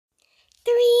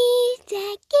3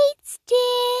 decades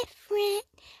different.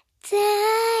 Da-na-na-na.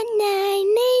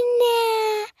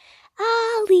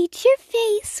 I'll eat your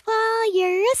face while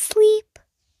you're asleep.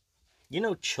 You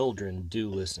know children do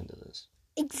listen to this.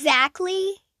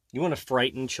 Exactly. You want to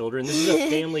frighten children? This is a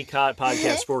family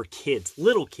podcast for kids.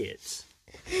 Little kids.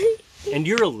 And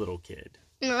you're a little kid.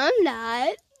 No, I'm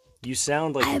not. You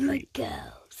sound like I'm a a creep.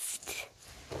 ghost.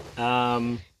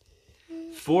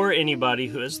 For anybody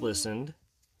who has listened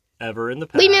ever in the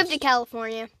past, We moved to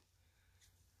California.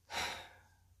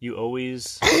 you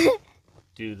always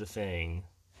do the thing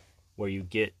where you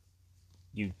get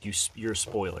you're a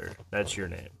spoiler. That's your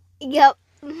name. Yep.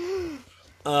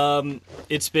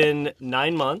 It's been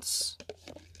 9 months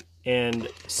and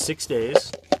 6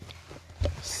 days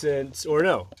since, or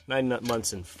no, 9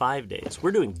 months and 5 days.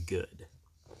 We're doing good.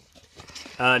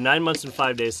 9 months and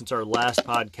 5 days since our last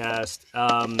podcast.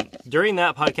 During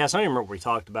that podcast, I don't even remember what we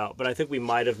talked about, but I think we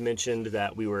might have mentioned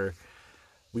that we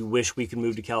wish we could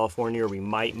move to California, or we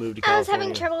might move to California. I was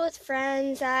having trouble with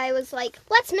friends. I was like,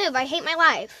 let's move. I hate my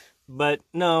life. But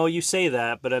no, you say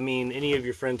that, but I mean, any of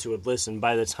your friends who would listen,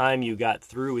 by the time you got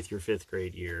through with your 5th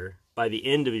grade year, by the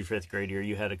end of your 5th grade year,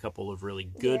 you had a couple of really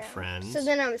good friends. So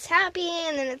then I was happy,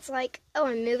 and then it's like, oh,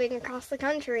 I'm moving across the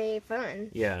country.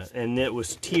 Fun. Yeah, and it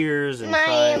was tears and My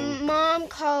crying. mom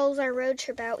calls our road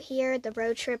trip out here the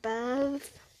road trip of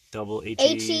Double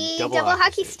HE double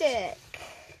hockey stick.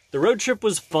 The road trip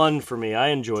was fun for me. I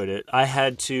enjoyed it. I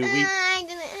had to. I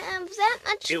didn't have that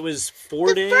much. It was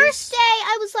 4 days. The first day,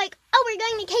 I was like, oh, we're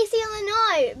going to Casey,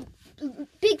 Illinois.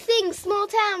 Big thing, small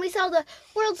town. We saw the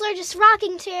world's largest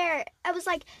rocking chair. I was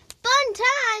like, fun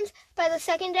times. By the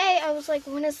second day, I was like,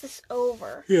 when is this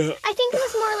over? Yeah. I think it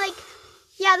was more like,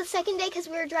 the second day, because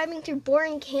we were driving through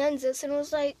Boring, Kansas, and it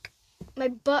was like, my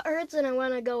butt hurts and I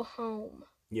want to go home.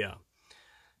 Yeah.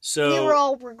 So We were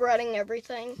all regretting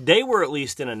everything. they were at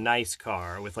least in a nice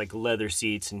car with like leather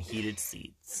seats and heated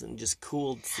seats and just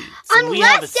cooled seats. On And we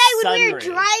last have a day when we were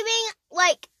sunray. driving,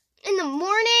 like, in the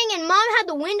morning, and Mom had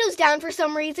the windows down for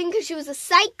some reason because she was a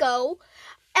psycho,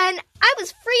 and I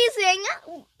was freezing.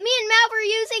 Me and Matt were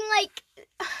using, like,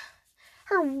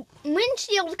 her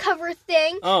windshield cover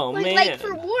thing. Oh, like, man. Like,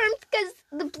 for warmth, because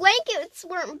the blankets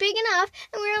weren't big enough,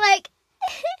 and we were like...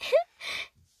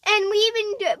 And we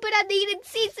even put on the heated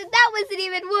seats, and that wasn't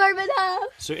even warm enough.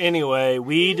 So anyway,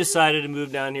 we decided to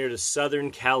move down here to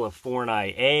Southern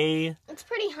California. It's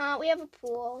pretty hot. We have a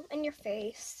pool in your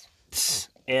face.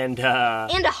 And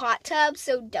And a hot tub,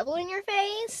 so double in your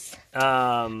face.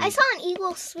 I saw an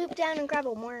eagle swoop down and grab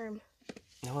a worm.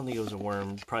 I don't think it was a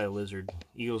worm, probably a lizard.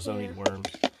 Eagles don't eat worms.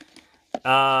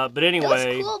 But anyway,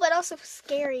 It was cool, but also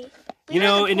scary. We you were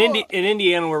know, the in pool.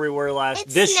 Indiana where we were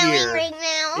It's this snowing year, right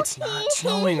now. it's not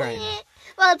snowing right now.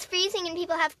 Well, it's freezing and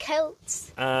people have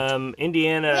coats.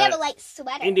 Indiana. We have a light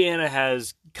sweater. Indiana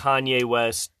has Kanye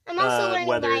West. I'm also learning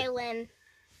weather. violin.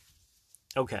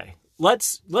 Okay,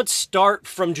 let's start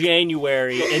from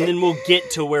January and then we'll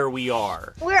get to where we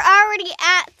are. We're already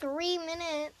at 3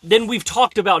 minutes. Then we've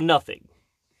talked about nothing.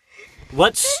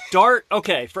 Let's start.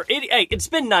 Okay, hey, it's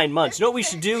been 9 months. You know what we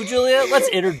should do, Julia? Let's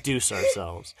introduce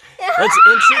ourselves. Let's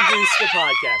introduce the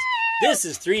podcast. This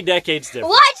is 3 Decades Different.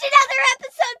 Watch another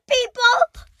episode,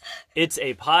 people. It's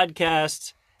a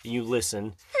podcast, and you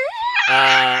listen,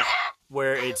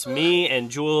 where it's me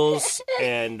and Jules,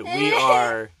 and we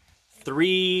are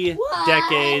 3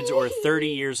 decades or 30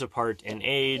 years apart in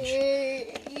age.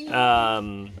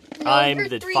 I'm the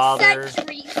for 3 father.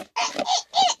 centuries.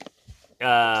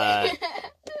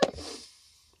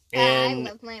 And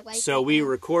I love my wife. so we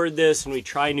record this and we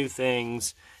try new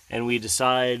things and we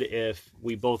decide if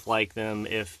we both like them,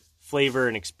 if flavor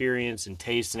and experience and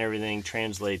taste and everything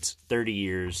translates 30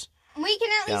 years. We can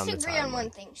at down least the agree on timeline. one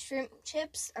thing. Shrimp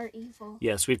chips are evil.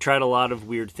 Yes, we've tried a lot of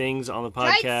weird things on the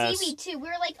Dried podcast. seaweed too. We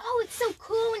were like, oh, it's so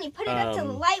cool when you put it up to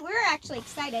the light. We were actually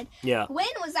excited. Yeah, Gwen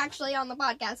was actually on the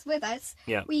podcast with us.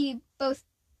 Yeah. We both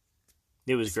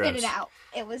it was spit gross. it out.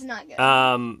 It was not good.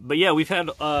 But yeah, we've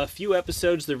had a few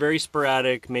episodes. They're very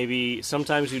sporadic. Maybe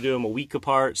sometimes we do them a week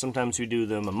apart. Sometimes we do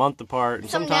them a month apart. And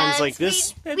sometimes like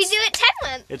this, we do it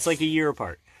 10 months. it's like a year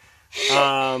apart.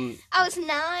 I was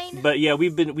 9. But yeah,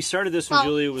 we started this when Well,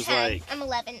 Julia was 10. like, I'm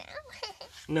 11 now.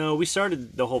 no, we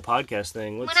started the whole podcast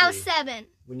thing. Let's When I was see. 7.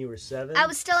 When you were 7? I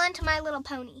was still into My Little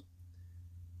Pony.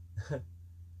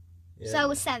 Yeah. So I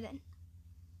was 7.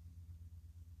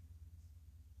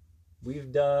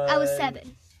 We've done... I was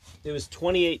 7. It was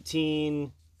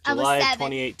 2018, I was July of 7.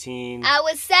 2018. I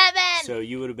was 7. So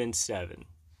you would have been 7.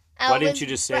 I Why didn't was you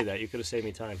just say that? You could have saved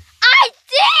me time. I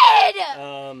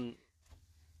did!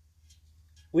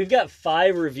 We've got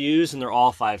 5 reviews and they're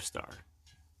all 5-star.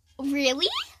 Really?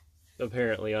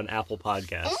 apparently, on Apple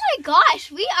Podcasts. Oh my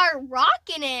gosh, we are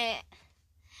rocking it.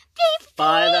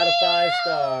 5 out of 5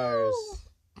 stars.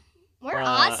 We're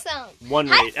awesome. One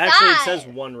High rate. Actually, it five. says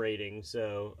 1 rating.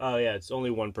 So, oh yeah, it's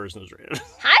only one person was rated.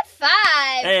 High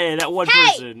five. Hey, that one Hey,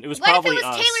 person. It was what probably if it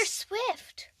was us. Taylor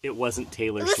Swift? It wasn't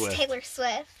Taylor It was Swift. Taylor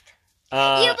Swift. You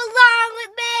belong with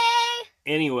me.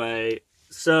 Anyway,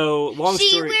 so long She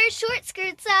story. wears short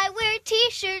skirts, I wear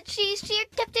t-shirts. She's cheer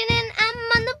captain and I'm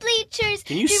on the bleachers.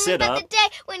 Can you Dreaming sit about up? the day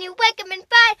when you wake up and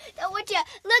find that what you're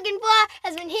looking for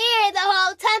has been here the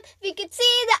whole time. If you could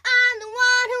see that I'm the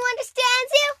one who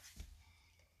understands you.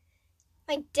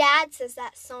 My dad says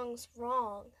that song's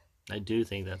wrong. I do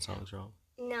think that song's wrong.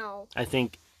 No. I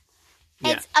think.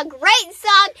 Yeah. It's a great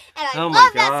song, and I Oh love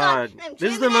my that god. song. And I'm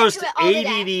This is jamming the out most to it all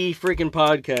ADD day. freaking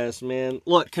podcast, man.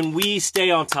 Look, can we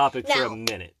stay on topic for a No.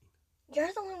 minute? You're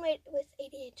the one with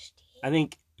ADHD. I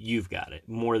think you've got it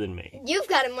more than me. You've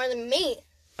got it more than me.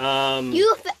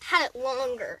 You've had it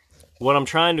longer. What I'm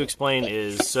trying to explain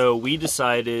is, so we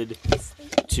decided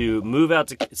to move out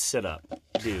to sit up.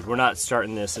 Dude, we're not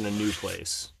starting this in a new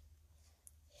place.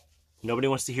 Nobody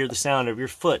wants to hear the sound of your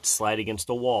foot slide against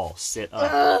a wall. Sit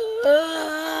up.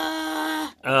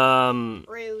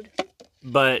 Rude.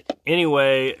 But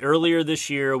anyway, earlier this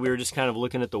year, we were just kind of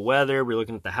looking at the weather. We were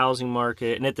looking at the housing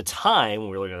market. And at the time, when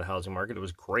we were looking at the housing market, it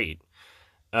was great.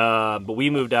 But we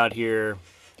moved out here,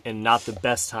 and not the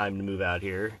best time to move out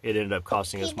here. It ended up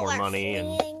costing us more money.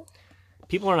 And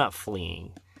people are not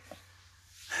fleeing.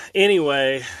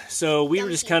 Anyway, so we were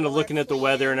just kind of looking at the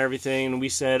weather and everything. And we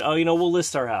said, oh, we'll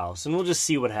list our house. And we'll just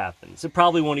see what happens. It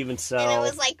probably won't even sell. And it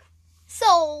was like,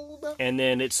 sold. And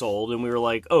then it sold. And we were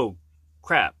like, oh,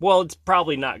 crap. Well, it's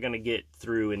probably not going to get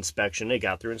through inspection. It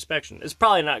got through inspection. It's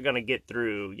probably not going to get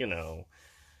through,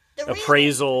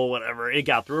 appraisal, whatever. It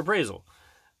got through appraisal.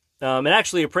 And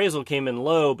actually, appraisal came in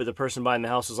low, but the person buying the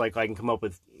house was like, I can come up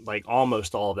with, like,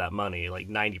 almost all of that money, like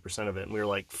 90% of it. And we were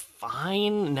like,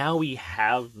 fine, now we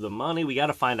have the money. We got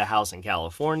to find a house in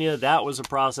California. That was a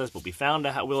process, but we found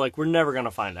a house. We were like, we're never going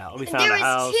to find a house. We found there a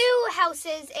house. was 2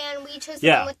 houses, and we chose the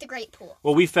Yeah. one with the great pool.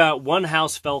 Well, we found one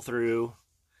house fell through,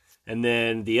 and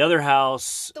then the other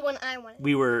house, The one I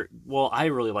wanted. I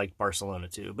really liked Barcelona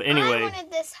too. But I anyway,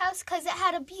 wanted this house because it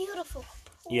had a beautiful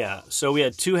pool. yeah. So we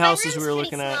had 2 houses we were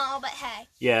looking pretty at. small, but hey,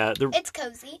 Yeah, it's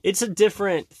cozy. it's a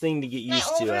different thing to get My used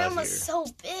old to out room was here. so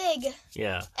big.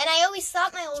 Yeah. And I always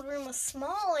thought my old room was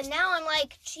small, and now I'm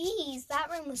like, geez,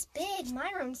 that room was big.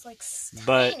 My room's like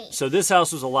But tiny. so this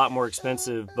house was a lot more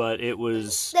expensive, but it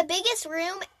was The biggest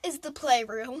room is the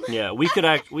playroom. yeah, we could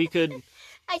I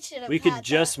should have. we could had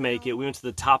just that make room. it. We went to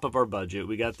the top of our budget.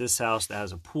 We got this house that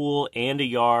has a pool and a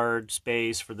yard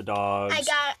space for the dogs. I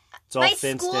got. It's all My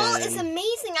fenced school in. is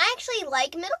amazing. I actually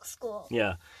like middle school.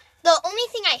 Yeah. The only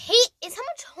thing I hate is how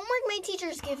much homework my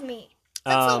teachers give me.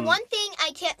 That's the one thing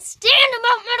I can't stand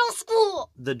about middle school.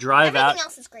 The drive Everything out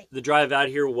else is great. the drive out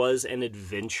here was an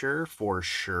adventure for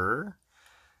sure.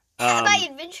 By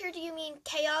adventure, do you mean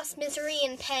chaos, misery,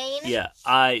 and pain? Yeah,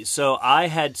 I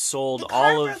had sold The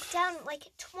car all broke of. down like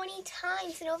 20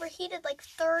 times and overheated like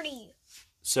 30.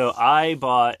 So I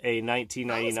bought a I was mad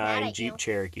 1999 at Jeep you.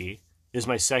 Cherokee. This is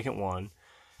my second one,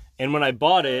 and when I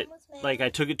bought it, I was mad. like I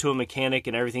took it to a mechanic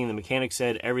and everything. The mechanic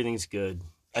said everything's good.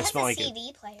 It has smell a like it.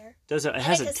 CD player. Does it? It And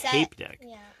has a cassette. tape deck.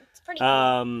 Yeah, it's pretty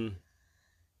cool.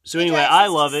 So He anyway, drives I us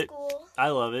to love it. school. I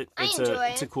love it. I It's enjoy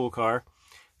it's a it. cool car.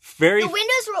 Very The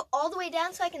windows roll all the way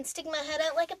down so I can stick my head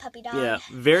out like a puppy dog. yeah.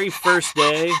 Very first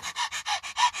day.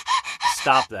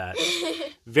 Stop that.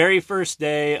 Very first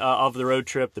day of the road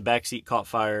trip, the back seat caught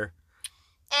fire.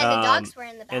 And the dogs were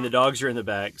in the back. And the dogs are in the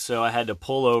back, so I had to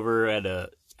pull over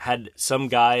had some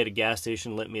guy at a gas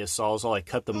station lent me a Sawzall. I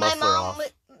cut the My muffler mom off.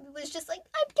 was just like,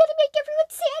 I'm gonna make everyone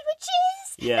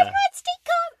sandwiches. Yeah. Everyone stay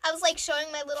calm. I was like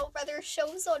showing my little brother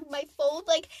shows on my phone,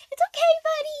 like, it's okay,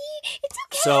 buddy. It's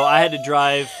okay. So I had to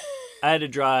drive.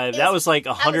 That was like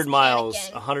 100 miles.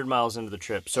 panicking. 100 miles into the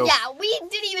trip. So Yeah, we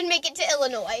didn't even make it to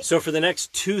Illinois. So for the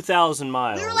next 2,000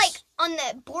 miles, We were like on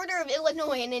the border of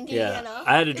Illinois and Indiana. yeah,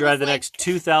 I had to It drive was the like- next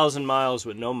 2,000 miles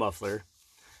with no muffler.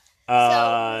 So it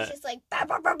was just like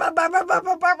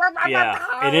Yeah,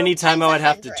 and anytime I would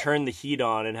have to 100. turn the heat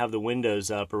on and have the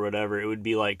windows up or whatever, it would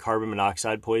be like carbon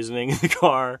monoxide poisoning in the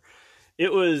car.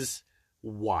 It was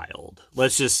wild.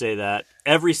 Let's just say that.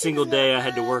 Every single day I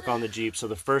had to work on the Jeep. So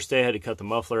the first day I had to cut the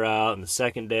muffler out, and the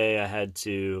second day I had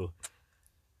to,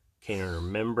 can't even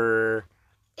remember.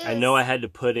 I know I had to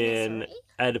put in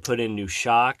new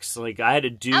shocks. Like I had to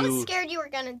do. I was scared you were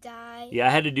gonna die. Yeah, I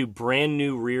had to do brand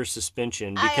new rear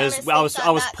suspension because I I was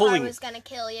that pulling. car was gonna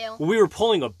kill you. Well, we were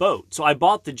pulling a boat, so I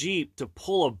bought the Jeep to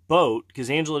pull a boat because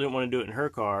Angela didn't want to do it in her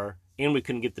car, and we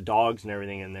couldn't get the dogs and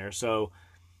everything in there. So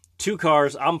 2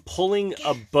 cars. I'm pulling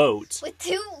a boat with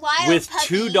 2 wild with puppies.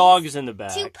 2 dogs in the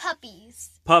back. 2 puppies.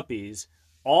 Puppies.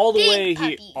 All the Big way here.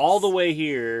 puppies. All the way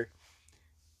here.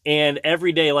 And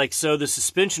every day, like, so the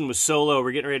suspension was so low.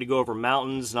 We're getting ready to go over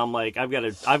mountains, and I'm like, I've got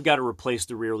to replace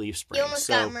the rear leaf springs. You almost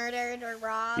got murdered or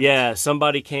robbed. Yeah,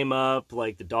 somebody came up.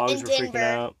 Like, the dogs In were Denver. freaking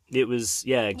out. It was,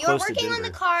 yeah, You were close to working Denver. on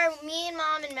the car. Me and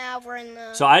Mom and Mal were in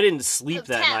the So I didn't sleep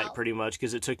that hotel. night pretty much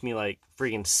because it took me like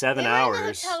freaking 7 we were hours. in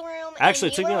the hotel room. Actually,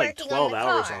 it and took you me were like working 12 on the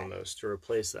hours car. almost to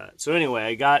replace that. So anyway,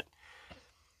 I got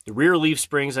the rear leaf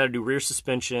springs. I had to do rear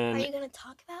suspension. Are you going to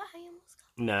talk about how you almost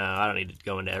got No, I don't need to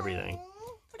go into everything.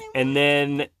 Oh, but I And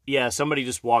then, yeah, somebody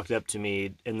just walked up to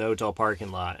me in the hotel parking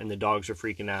lot, and the dogs were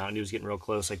freaking out, and he was getting real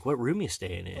close. Like, what room you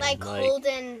staying in? like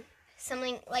holding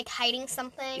something, like hiding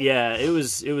something. Yeah, it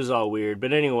was all weird.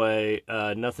 But anyway,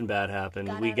 nothing bad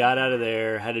happened. We got out of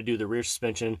there, had to do the rear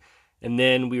suspension, and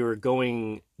then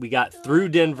we got through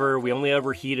Denver. We only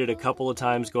overheated a couple of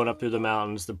times going up through the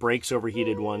mountains. The brakes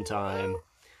overheated one time.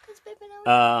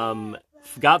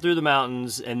 Got through the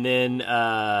mountains, and then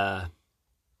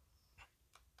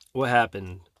what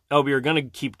happened? Oh, we were going to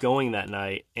keep going that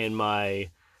night, and my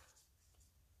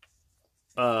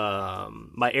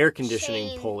air conditioning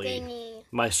Chain pulley, thingy.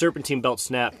 my serpentine belt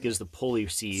snapped because the pulley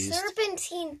seized.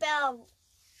 Serpentine belt.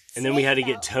 And then we had to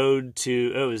get belt. towed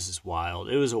to, it was just wild.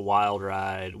 It was a wild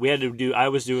ride. I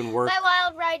was doing work. By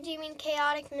wild ride, do you mean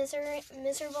chaotic,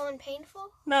 miserable, and painful?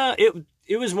 No,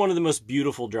 it was one of the most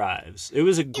beautiful drives. It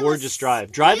was a gorgeous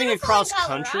drive. Driving Beautiful across in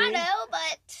Colorado, country.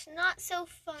 but not so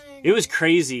fun. It was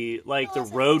crazy, like the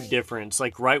wasn't road great. difference.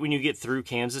 Like right when you get through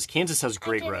Kansas, Kansas has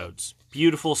great didn't- roads.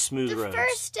 Beautiful, smooth The roads.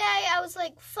 first day, I was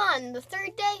like, fun. The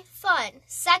third day, fun.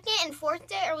 Second and fourth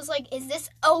day, I was like, is this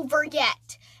over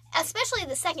yet? Especially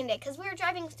the second day, because we were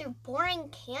driving through boring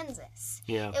Kansas.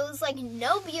 Yeah. It was like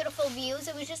no beautiful views.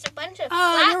 It was just a bunch of there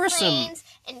flat were some plains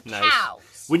and nice-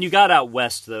 cows. When you got out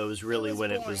west, though, was really was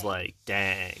when it was boring. like,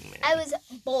 dang, man. I was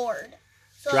bored.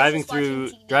 So I was driving just watching through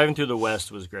TV. driving through the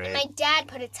west was great. And my dad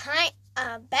put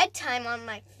a bedtime on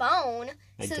my phone.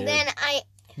 I So did. then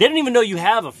They didn't even know you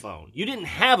have a phone. You didn't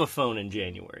have a phone in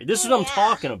January. This is what I'm Yeah.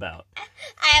 talking about.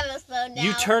 I have a phone now.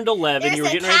 You turned 11. There's You were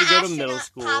a getting ready to go to astronaut middle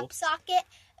school. Pop socket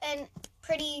and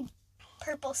pretty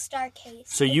purple star case.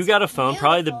 So you It's got a phone.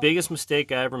 Probably the beautiful. biggest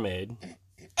mistake I ever made. It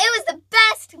was the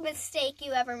best mistake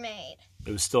you ever made.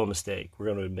 It was still a mistake. We're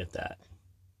going to admit that.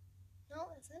 No,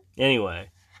 is it? Anyway.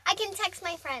 I can text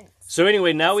my friends. So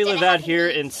anyway, now we Instead live of out having here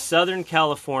me. in Southern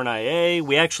California.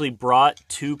 We actually brought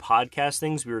 2 podcast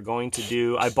things we were going to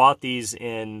do. I bought these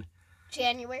in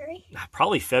January.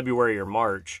 probably February or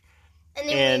March. And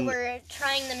then And- we were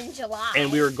trying them in July.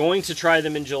 And we were going to try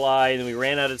them in July, and then we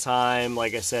ran out of time.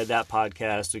 Like I said, that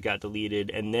podcast, it got deleted.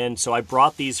 And then, so I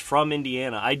brought these from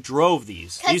Indiana. I drove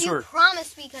these. Because These you were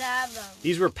promised we could have them.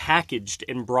 These were packaged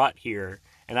and brought here,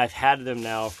 and I've had them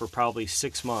now for probably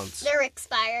 6 months. They're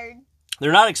expired.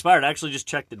 They're not expired. I actually just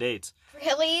checked the dates.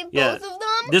 Really? Yeah. Both of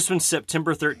them? This one's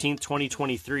September 13th,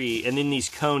 2023, and then these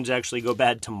cones actually go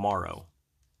bad tomorrow,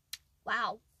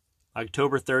 Wow.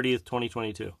 October 30th,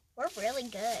 2022. We're really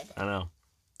good. I know.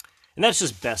 And that's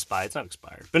just Best Buy. It's not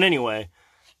expired. But anyway,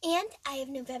 And I have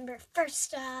November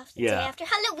 1st off, the Yeah. day after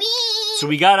Halloween. so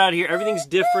we got out here. Everything's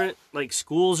different. Like,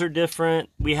 schools are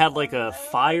different. We had, like, a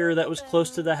fire that was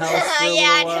close to the house for a yeah,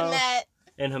 little I while. met.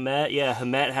 And Hamet, yeah,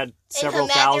 Hamet had several In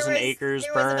Hamet, thousand there was- acres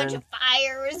there was a burned. bunch of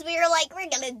fires. We were like, we're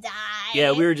gonna die.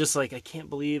 Yeah, we were just like, I can't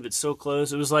believe it's so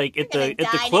close. It was like at the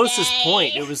gonna die closest today.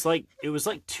 point, it was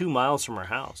like 2 miles from our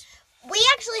house. We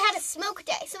actually had a smoke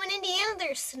day. So in Indiana,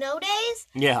 there's snow days.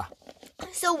 Yeah.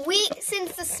 So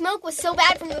since the smoke was so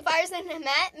bad from the fires in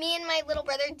Hamet, me and my little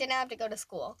brother didn't have to go to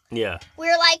school. Yeah. We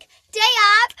were like, day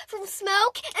off from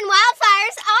smoke and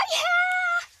wildfires. Oh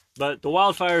yeah! But the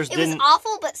wildfires It didn't was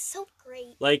awful, but so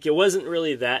great. like it wasn't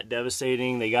really that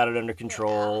devastating. They got it under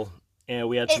control. And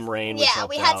we had some rain, which Yeah,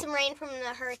 helped we had out. some rain from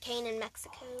the hurricane in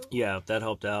Mexico. Yeah, that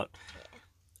helped out.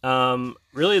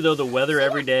 Really though, the weather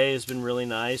every day has been really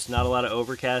nice. Not a lot of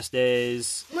overcast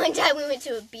days. One time we went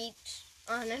to a beach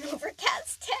on an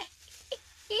overcast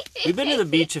day. We've been to the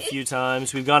beach a few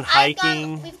times. We've gone We've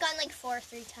hiking. gone like 4 or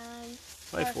 3 times.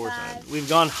 Like 4 5. times. We've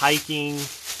gone hiking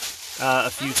a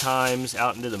few times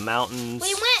out into the mountains.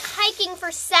 We went hiking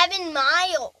for 7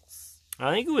 miles.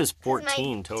 I think it was 'Cause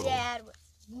 14 my total. dad was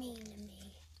mean to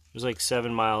me. It was like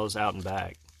 7 miles out and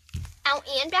back. Out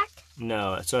and back?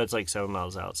 No, so it's like 7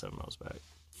 miles out, 7 miles back.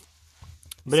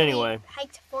 But So anyway, we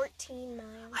hiked 14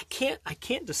 miles. I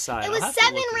can't decide. It I'll was have to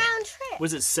 7 look it up. round trip.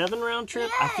 Was it 7 round trip?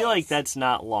 I feel like Yes. that's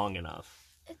not long enough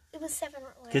It was 7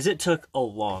 round. because it took a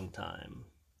long time.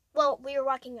 Well, we were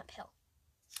walking uphill.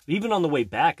 Even on the way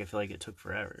back, I feel like it took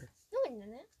forever. No, it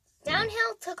didn't.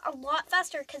 Downhill took a lot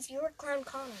faster because you were Clown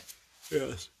Connor.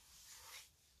 Yes.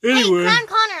 Anyway, hey, Clown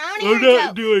Connor, I want to hear I'm a not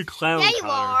joke. doing Clown Yeah, you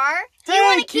Connor. are. Do you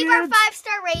want to keep our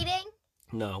 5-star rating?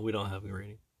 No, we don't have a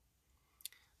rating.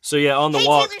 So yeah, on the hey,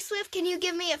 walk. Taylor Swift, can you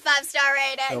give me a 5-star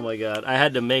rating? Oh my god, I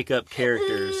had to make up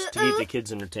characters to keep the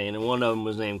kids entertained, and one of them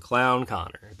was named Clown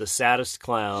Connor, the saddest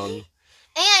clown.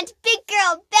 And Big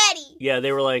Girl Betty. Yeah,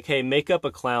 they were like, hey, make up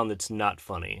a clown that's not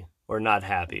funny or not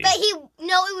happy. But it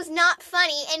was not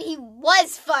funny, and he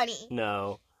was funny.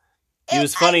 No. He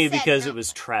was funny because it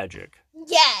was tragic.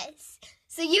 Yes.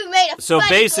 So you made a so funny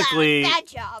basically, clown. Bad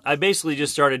job. I basically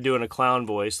just started doing a clown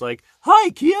voice, like, hi,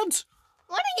 kids.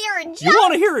 Want to hear a joke? You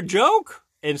want to hear a joke?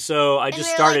 And so I just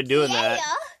started doing yeah. that.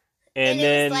 And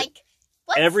then it was like,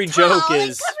 what's every tall joke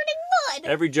is and covered in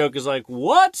mud? every joke is like,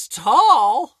 what's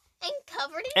tall and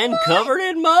covered in and mud? covered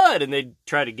in mud? And they'd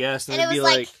try to guess, and it it'd be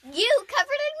was like, you covered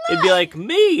in mud. it'd be like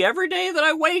me every day that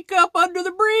I wake up under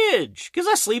the bridge because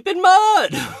I sleep in mud.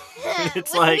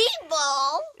 It's with like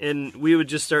meatball. And we would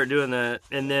just start doing that,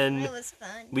 and then It was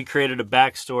fun. we created a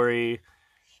backstory.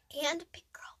 And Big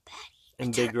Girl Betty.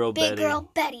 And Big Girl Betty. Big Girl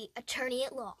Betty, attorney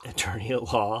at law. Attorney at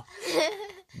law.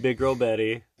 Big Girl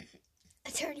Betty.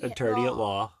 Attorney at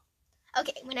law.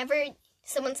 Okay, whenever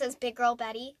someone says Big Girl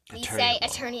Betty, we say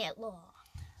attorney at law.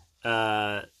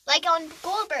 Like on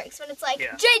Goldberg's when it's like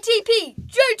JTP.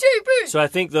 So I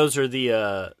think those are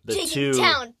the two.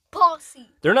 Town posse.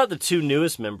 They're not the two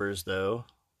newest members though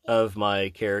of my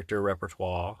character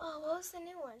repertoire. Oh, what was the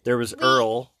new one? There was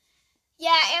Earl.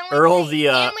 Yeah, and Earl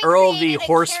the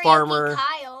horse farmer.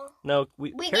 Kyle. No,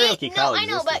 Karaoke Kyle. No, I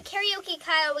know, but Karaoke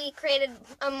Kyle, we created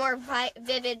a more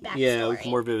vivid backstory. Yeah,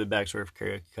 more vivid backstory for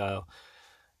Karaoke Kyle.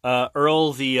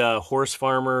 Earl, the horse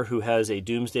farmer who has a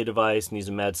doomsday device and he's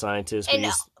a mad scientist. And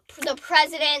the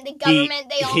president, the government,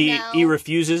 they all know. He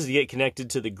refuses to get connected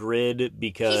to the grid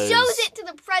because... He shows it to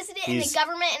the president and the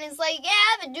government and is like, yeah,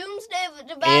 I have a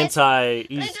doomsday device. I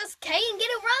just can't get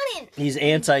it running. He's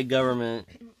anti-government,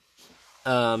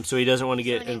 so he doesn't want to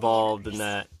get involved in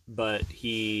that, but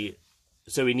he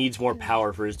needs more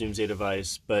power for his doomsday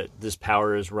device, but this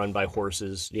power is run by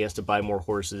horses. He has to buy more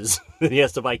horses. He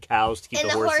has to buy cows to keep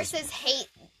the horses. And the horses hate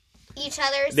each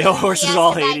other. The horses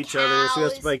all hate each other, so he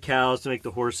has to buy cows to make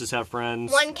the horses have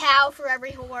friends. 1 cow for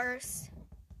every horse.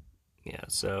 Yeah,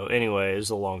 so anyway, it's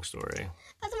a long story.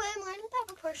 By the way, I'm learning about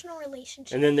proportional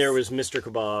relationships. And then there was Mr.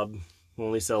 Kebab, who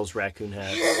only sells raccoon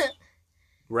hats.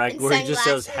 Where he just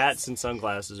sells hats and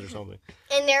sunglasses or something.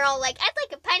 And they're all like, I'd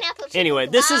like a pineapple chicken Anyway,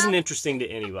 kebab. this isn't interesting to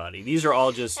anybody. These are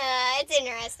all just... it's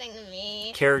interesting to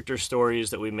me. Character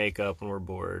stories that we make up when we're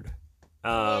bored.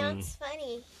 Yeah, it's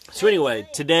funny. So anyway,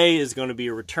 today is going to be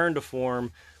a return to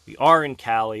form. We are in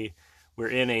Cali. We're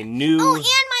in a new... Oh, and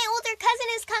my older cousin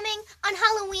is coming on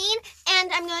Halloween, and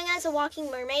I'm going as a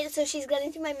walking mermaid, so she's going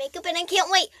to do my makeup, and I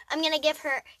can't wait. I'm going to give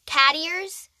her cat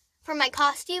ears for my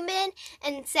costume bin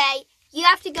and say, you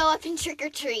have to go up and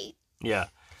trick-or-treat. Yeah.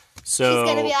 So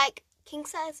she's going to be like, king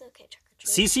size? Okay,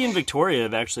 trick-or-treat. Cece and Victoria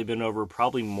have actually been over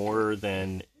probably more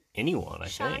than anyone, I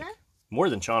think. More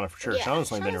than Shauna, for sure. Yeah,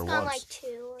 Shauna's only been here once. Like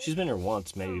 2. She's been here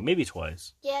once, maybe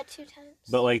twice. Yeah, 2 times.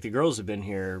 But, like, the girls have been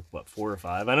here, 4 or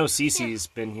 5? I know Cece's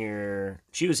been here.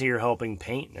 She was here helping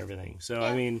paint and everything. So,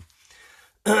 I mean,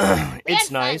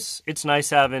 it's nice. Fun. It's nice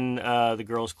having the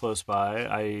girls close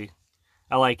by.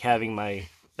 I like having my...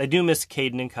 I do miss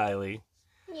Caden and Kylie.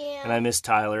 Yeah. And I miss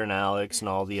Tyler and Alex and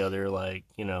all the other, like,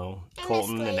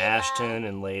 Colton and Ashton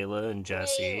and Layla and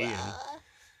Jesse.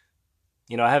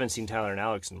 And, I haven't seen Tyler and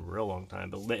Alex in a real long time.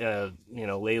 But,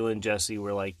 Layla and Jesse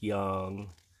were, like, young.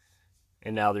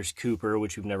 And now there's Cooper,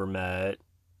 which we've never met.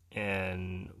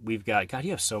 And we've got... God,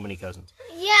 you have so many cousins.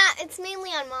 Yeah, it's mainly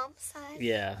on Mom's side.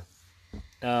 Yeah.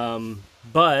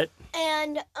 But...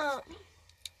 And,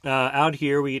 out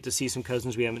here, we get to see some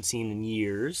cousins we haven't seen in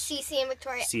years. Cece and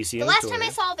Victoria. The last time I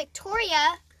saw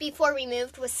Victoria before we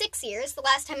moved was 6 years. The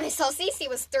last time I saw Cece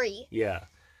was 3. Yeah.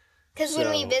 Because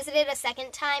when we visited a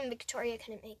second time, Victoria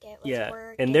couldn't make it with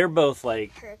work. And they're both,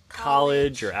 like,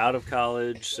 college or out of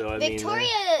college. So, I mean... Victoria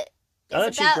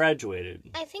she graduated.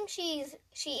 I think she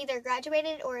either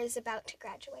graduated or is about to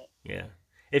graduate. Yeah.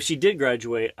 If she did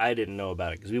graduate, I didn't know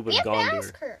about it because we would have gone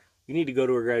to her. We need to go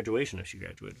to her graduation if she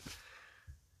graduated.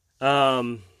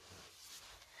 But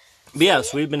yeah,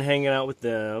 so we've been hanging out with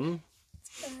them. It's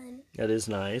fun. That is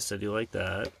nice. I do like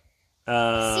that.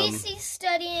 Cece's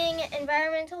studying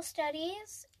environmental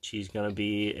studies. She's gonna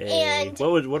be a...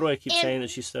 What do I keep saying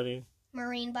that she's studying?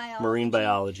 Marine biology. Marine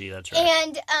biology, that's right.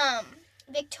 And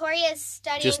Victoria's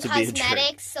studying Just to be a trick.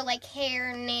 cosmetics, so like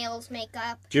hair, nails,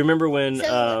 makeup. Do you remember when?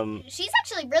 So she's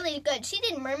actually really good. She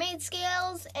did mermaid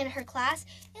scales in her class.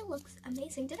 It looks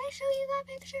amazing. Did I show you that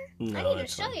picture? No, I need to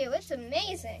that's show fine. you. It's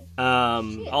amazing.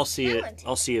 I'll see talented. it.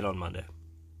 I'll see it on Monday.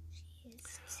 She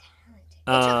is so talented.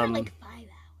 It took her like 5 hours.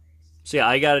 So yeah,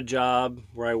 I got a job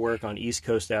where I work on East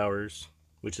Coast hours,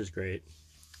 which is great.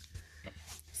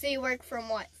 So you work from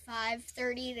what,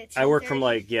 5:30 to 2:30? I work from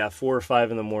 4 or 5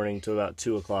 in the morning to about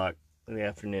 2 o'clock in the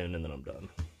afternoon, and then I'm done.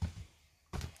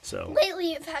 So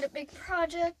Lately, you've had a big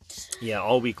project. yeah,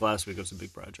 all week last week was a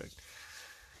big project.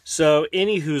 So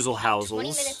any hoozle 20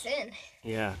 minutes in.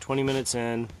 Yeah, 20 minutes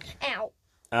in. Ow.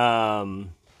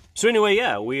 So anyway,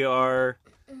 yeah, we are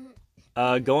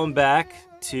going back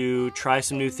to try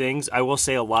some new things. I will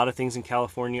say a lot of things in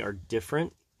California are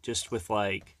different, just with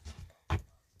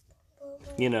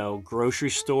grocery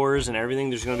stores and everything.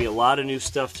 There's going to be a lot of new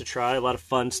stuff to try, a lot of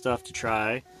fun stuff to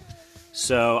try.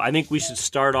 So I think we should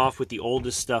start off with the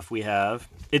oldest stuff we have.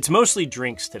 It's mostly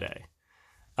drinks today.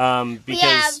 Because we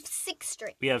have 6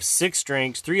 drinks. We have 6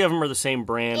 drinks. 3 of them are the same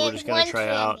brand. We're just going to try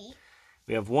out.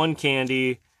 We have 1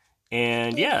 candy.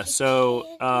 And yeah, so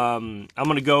I'm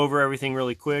going to go over everything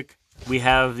really quick. We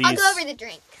have these... I'll go over the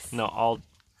drinks. No, I'll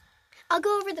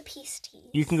go over the peace teas.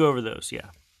 You can go over those,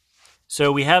 yeah.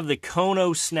 So we have the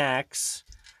Kono Snacks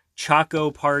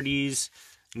Choco Parties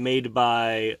made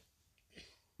by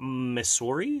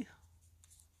Missouri?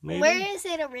 Maybe? Where is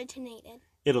it originated?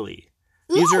 Italy.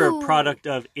 These are a Ooh. product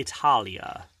of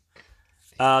Italia.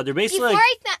 They're basically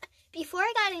Before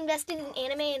I got invested in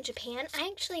anime in Japan,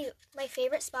 my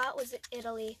favorite spot was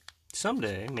Italy.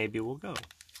 Someday, maybe we'll go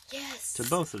Yes. to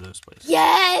both of those places.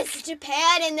 Yes!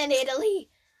 Japan and then Italy.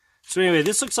 So anyway,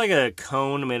 this looks like a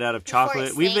cone made out of chocolate.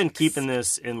 it We've been sinks. keeping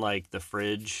this in the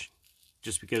fridge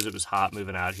just because it was hot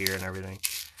moving out here and everything.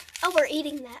 Oh, we're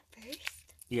eating that first?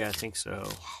 Yeah, I think so.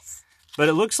 Yes. But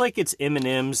it looks like it's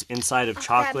M&M's inside of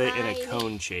chocolate in a mine.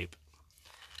 cone shape.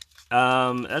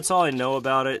 That's all I know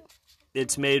about it.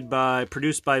 It's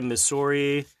produced by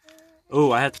Missouri.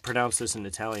 Oh, I have to pronounce this in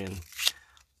Italian.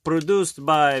 Produced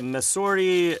by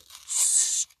Missouri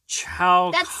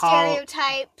Chow. That's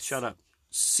stereotypes. Shut up.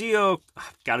 CEO.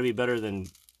 Gotta be better than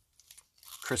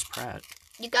Chris Pratt.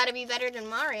 You gotta be better than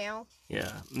Mario.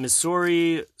 Yeah.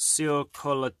 Missouri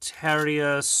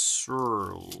Cioccolataria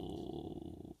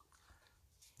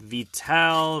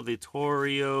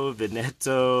Vittorio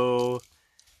Veneto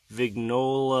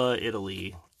Vignola,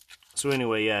 Italy. So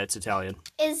anyway, yeah, it's Italian.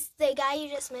 Is the guy you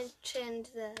just mentioned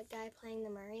the guy playing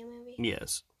the Mario movie?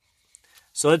 Yes.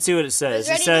 So let's see what it says.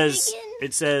 Are you ready to begin?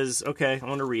 It says, okay, I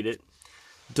want to read it.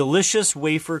 Delicious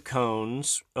wafer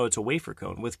cones. Oh, it's a wafer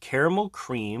cone with caramel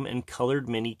cream and colored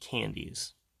mini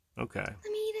candies. Okay. Let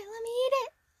me eat it.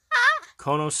 Ah!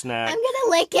 Kono snack. I'm gonna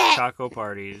lick it. Choco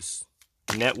parties.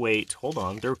 Net weight. Hold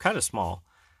on. They're kind of small.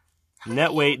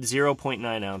 Net weight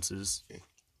 0.9 ounces.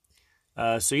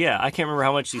 So yeah, I can't remember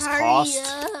how much these cost.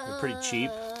 They're pretty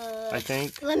cheap, I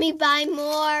think. Let me buy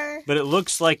more. But it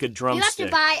looks like a drumstick. You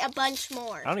have to buy a bunch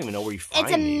more. I don't even know where you find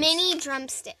It's a these. mini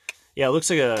drumstick. Yeah, it looks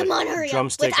like a Come on, hurry up.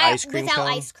 drumstick ice cream without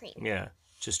cone. ice cream. Yeah,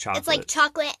 just chocolate. It's like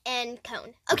chocolate and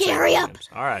cone. Okay, It's like hurry up. M&Ms.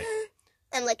 All right.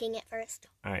 I'm licking it first.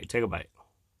 All right, take a bite.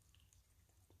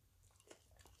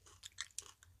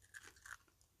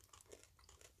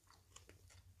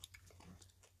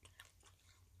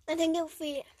 I think if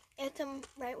we ate them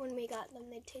right when we got them,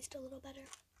 they'd taste a little better.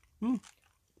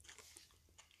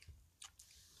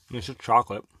 It's just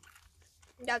chocolate.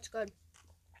 That's good.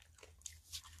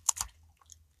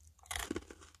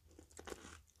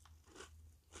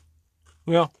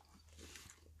 Yeah.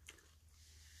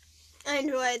 I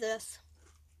enjoy this.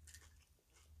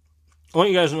 I want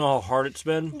you guys to know how hard it's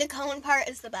been The cone part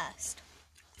is the best.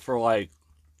 for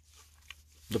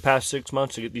the past 6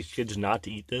 months to get these kids not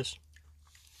to eat this.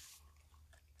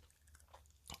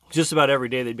 Just about every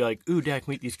day they'd be like, "Ooh, Dad,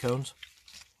 can we eat these cones?"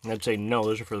 And I'd say, "No,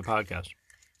 those are for the podcast."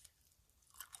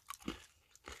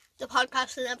 The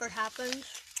podcast never happens.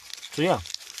 So yeah,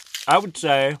 I would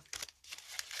say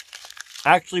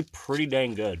actually pretty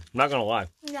dang good. I'm not gonna lie.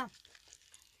 Yeah.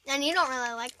 And you don't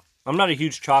really like... I'm not a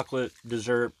huge chocolate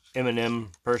dessert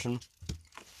M&M person.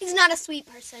 He's not a sweet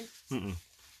person.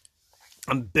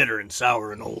 I'm bitter and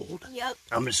sour and old. Yep.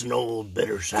 I'm just an old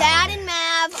bitter sour. Dad and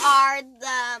Mav are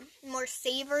the more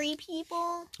savory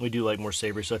people. We do like more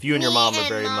savory stuff. You and your mom are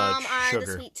very much are sugar.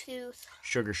 the sweet tooth.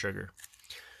 Sugar.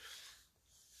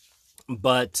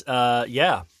 But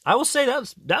yeah, I will say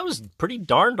that was pretty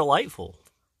darn delightful.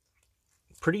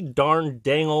 Pretty darn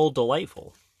dang old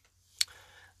delightful.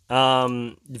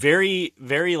 Very,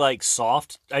 very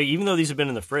soft. Even though these have been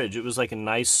in the fridge, it was like a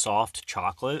nice soft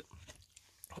chocolate.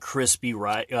 crispy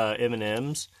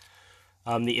M&Ms.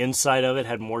 The inside of it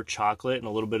had more chocolate and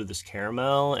a little bit of this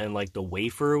caramel, and like the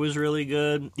wafer was really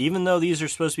good. Even though these are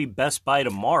supposed to be Best Buy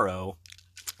tomorrow,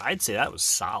 I'd say that was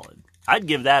solid. I'd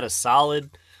give that a solid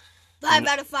 5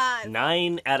 out of 5.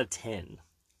 9 out of 10.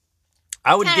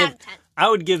 I would 10 give out of 10. I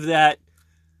would give that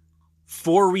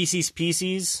 4 Reese's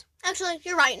Pieces Actually,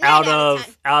 you're right. 9 out of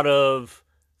 10. out of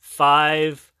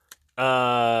 5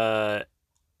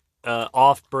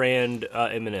 off-brand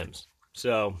M&Ms.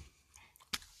 So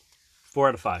 4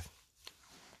 out of 5.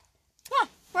 Yeah,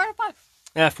 4 out of 5.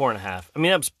 Yeah, 4.5. I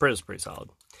mean, that's pretty solid.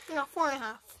 No,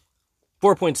 4.5.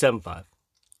 4.75.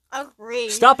 Agree.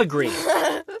 Stop agreeing.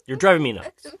 You're driving me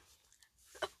nuts.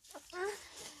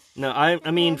 No,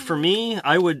 I mean, for me,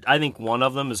 I think one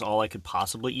of them is all I could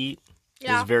possibly eat.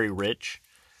 Yeah. It's very rich.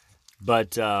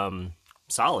 But,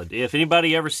 solid. If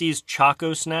anybody ever sees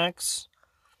Choco Snacks.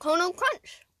 Kono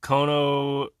Crunch.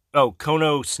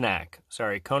 Kono Snack.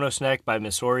 Sorry, Kono Snack by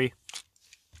Missouri.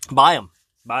 Buy them.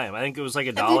 I think it was like $1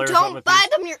 If or you something. don't buy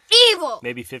them, you're evil.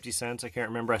 Maybe 50 cents. I can't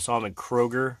remember. I saw them at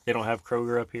Kroger. They don't have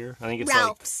Kroger up here. I think it's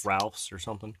Ralph's. like Ralph's or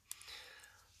something.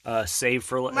 Save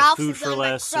for Ralph's food is for owned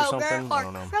less by or Kroger, something. I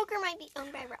don't know. Kroger might be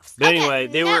owned by Ralph's. But Okay, anyway,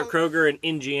 they were now, at Kroger in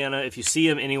Indiana. If you see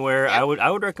them anywhere, Yep. I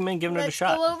would recommend giving it a let's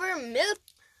shot. go over Milk.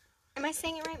 Am I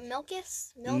saying it right?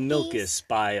 Milkus? Milkus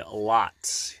by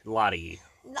Lottie.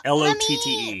 Let Lotte.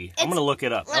 me- I'm going to look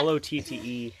it up. let- Lotte.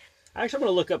 Actually, I'm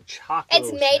going to look up Choco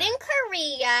It's made Snack. in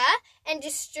Korea and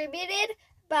distributed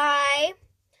by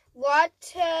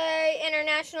Lotte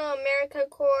International America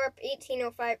Corp.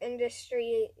 1805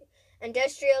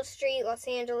 Industrial Street, Los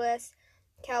Angeles,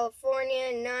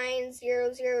 California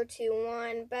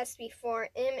 90021. Best before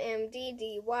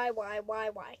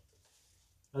MMDDYYYY.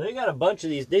 Well, they got a bunch of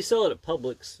these. They sell it at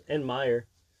Publix and Meijer.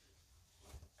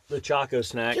 The Choco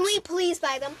Snacks. Can we please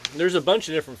buy them? There's a bunch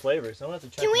of different flavors. I'm going to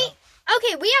have to check Can them we? out.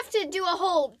 Okay, we have to do a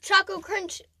whole Choco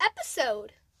Crunch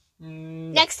episode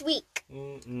next week.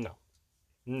 No.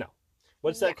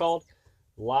 What's that Yes. called?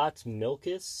 Lots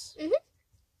Milkus?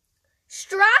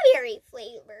 Strawberry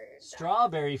flavored.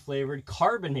 Strawberry flavored,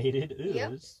 carbonated. Ooh,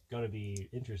 Yep. this is going to be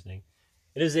interesting.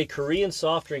 It is a Korean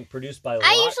soft drink produced by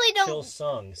I usually don't-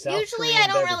 Chilsung. Usually, I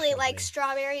don't really like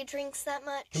strawberry drinks that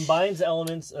much. Combines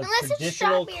elements of Unless it's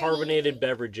traditional strawberry. carbonated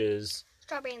beverages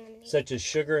Strawberry and lemonade. such as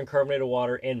sugar and carbonated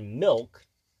water and milk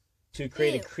to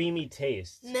create Ew. a creamy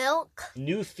taste. Milk.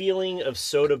 New feeling of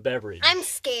soda beverage. I'm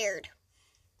scared.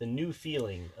 The new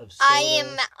feeling of soda I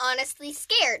am honestly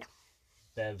scared.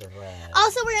 beverage.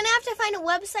 Also, we're going to have to find a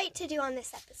website to do on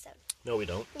this episode. No, we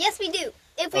don't. Yes, we do.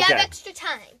 If we Okay. have extra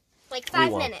time. Like We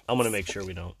 5 won't. minutes. I'm going to make sure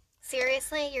we don't.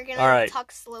 Seriously? You're going All to right. talk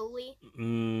slowly?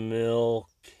 Milk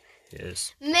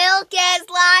is Milk is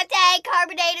latte,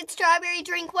 carbonated strawberry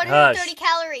drink, 130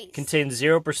 calories. contains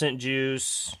 0%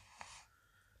 juice.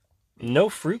 No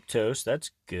fructose.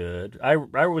 That's good. I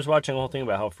was watching a whole thing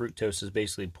about how fructose is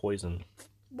basically poison.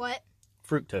 What?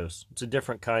 Fructose. It's a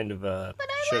different kind of But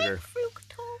I sugar. like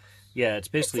fructose. Yeah, it's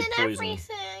It's basically in poison.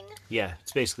 everything. Yeah,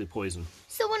 it's basically poison.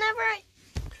 So whenever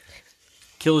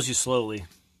Kills you slowly.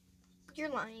 You're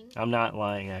lying. I'm not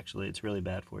lying, actually. It's really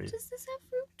bad for you. Does this have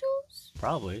fructose?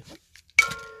 Probably.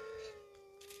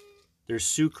 There's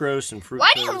sucrose and fructose.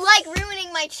 Why do you like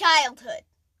ruining my childhood?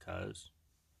 Because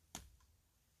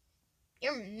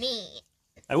You're mean.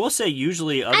 I will say,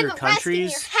 usually I'm other arresting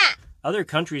countries, your hat. other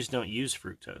countries don't use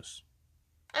fructose.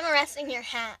 I'm arresting your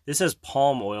hat. This has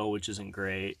palm oil, which isn't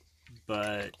great,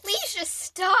 but Please just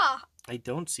stop. I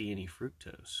don't see any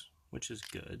fructose, which is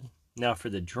good. Now for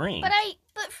the drink,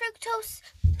 But fructose,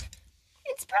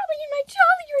 it's probably in my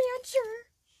Jolly Rancher.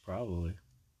 probably.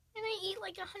 And I eat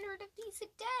like 100 of these a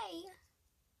day.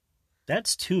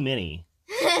 That's too many.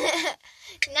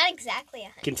 Not exactly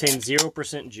 100. Contains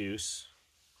 0% juice.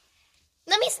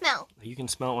 Let me smell. You can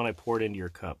smell it when I pour it into your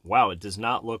cup. Wow, it does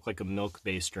not look like a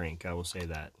milk-based drink, I will say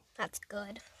that. That's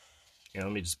good. Yeah,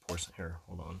 let me just pour some here.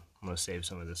 Hold on. I'm going to save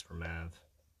some of this for Mav.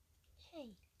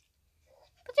 Hey.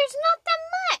 But there's not that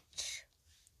much.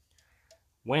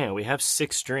 Wow, we have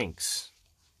 6 drinks.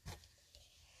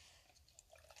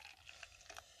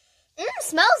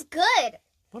 Smells good.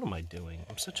 What am I doing?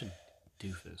 I'm such a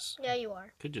doofus. Yeah, you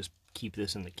are. Could just keep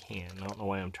this in the can. I don't know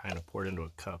why I'm trying to pour it into a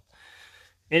cup.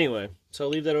 Anyway, so I'll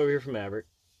leave that over here for Maverick.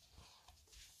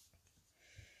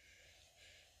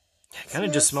 It kind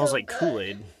of just smells so like good.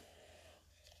 Kool-Aid.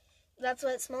 That's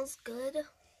why it smells good.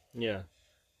 Yeah.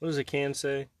 What does the can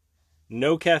say?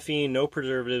 No caffeine, no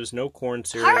preservatives, no corn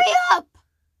syrup. Hurry up!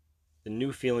 The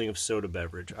new feeling of soda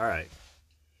beverage. All right.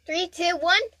 3, 2,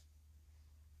 1.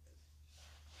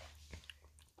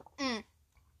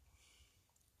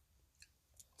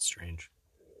 Strange.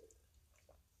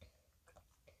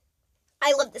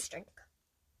 this drink.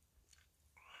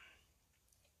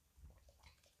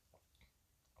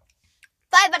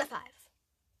 Five out of 5.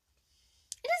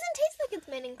 It doesn't taste like it's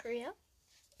made in Korea.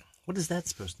 What is that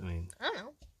supposed to mean? I don't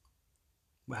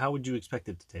know. How would you expect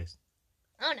it to taste?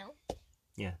 I don't know.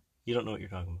 Yeah, you don't know what you're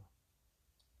talking about.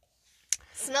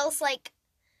 Smells like...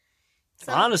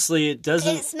 Honestly, it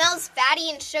doesn't... It smells fatty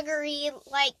and sugary,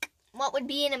 like what would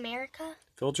be in America.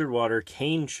 Filtered water,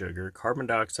 cane sugar, carbon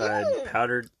dioxide,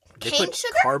 powdered... Cane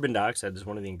sugar? Carbon dioxide is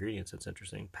one of the ingredients. That's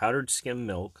interesting. Powdered skim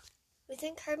milk. We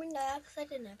think carbon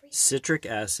dioxide in everything. Citric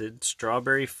acid,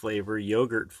 strawberry flavor,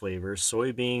 yogurt flavor,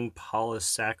 soybean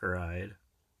polysaccharide,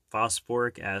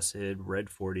 phosphoric acid, red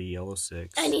 40, yellow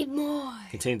 6. I need more.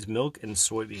 Contains milk and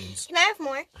soybeans. Can I have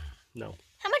more? No.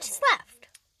 How much is left?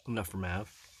 Enough for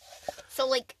Mav. So,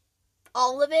 like,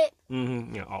 all of it?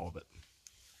 Mm-hmm. Yeah, all of it.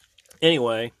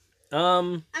 Anyway,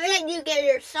 I bet you give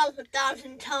yourself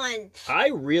 1,000 tons. I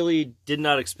really did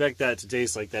not expect that to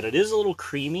taste like that. It is a little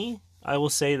creamy, I will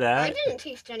say that. I didn't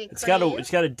taste any cream.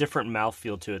 It's got a different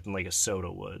mouthfeel to it than like a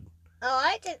soda would. Oh,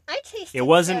 I tasted It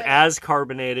wasn't soda. as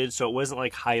carbonated, so it wasn't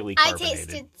like highly carbonated. I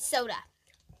tasted soda.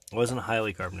 It wasn't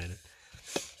highly carbonated.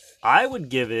 I would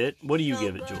give it... What do you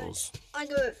give it, good. Jules? I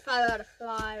give it 5 out of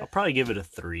 5. I'll probably give it a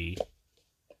 3.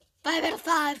 5 out of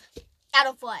 5. Out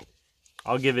of what?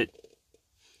 I'll give it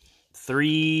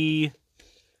 3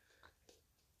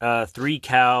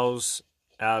 cows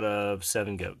out of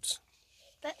 7 goats.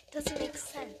 That doesn't make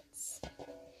sense.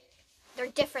 They're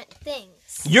different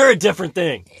things. You're a different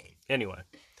thing! Anyway.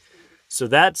 So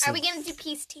that's... Are we going to do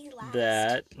peace tea last?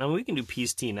 that. No, we can do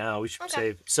peace tea now. We should Okay.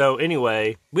 save... So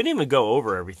anyway, we didn't even go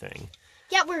over everything.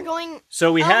 Yeah, we're going...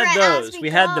 So we over had it as those. we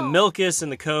Had the go. Milkus and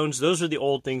the cones. Those are the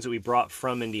old things that we brought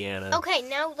from Indiana. Okay,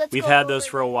 now let's We've go had over those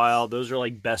for a this. while. Those are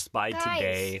like Best Buy Guys,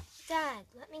 today. Dad,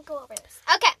 let me go over this.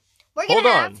 Okay, we're going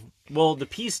Hold to on. have... Well, the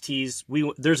peace teas,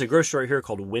 there's a grocery store here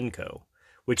called Winco,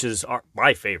 which is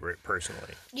my favorite,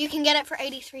 personally. You can get it for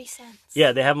 83 cents.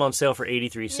 Yeah, they have them on sale for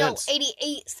 83 No, cents.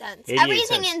 88 cents. 88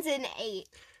 Everything cents. ends in 8.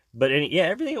 But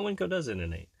everything at Winco does end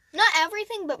in 8. Not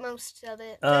everything, but most of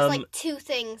it. There's like 2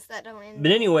 things that don't end.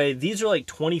 But anyway, these are like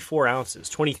 24 ounces,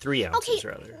 23 ounces Okay,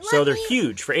 rather. let So they're me-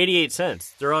 huge for 88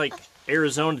 cents. They're like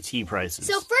Arizona tea prices.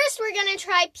 So first we're going to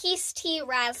try Peace Tea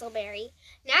Razzleberry.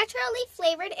 Naturally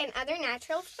flavored and other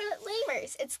natural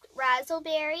flavors. It's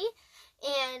razzleberry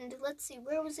and let's see,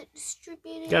 where was it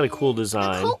distributed? Got a cool The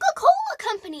design. Coca-Cola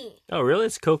Company. Oh, really?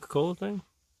 It's a Coca-Cola thing?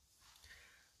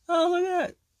 Oh, look at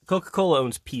that. Coca-Cola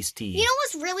owns Peace Tea. You know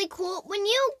what's really cool? When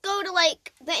you go to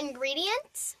like the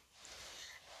ingredients,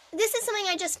 this is something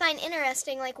I just find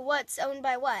interesting, like what's owned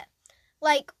by what.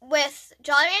 Like with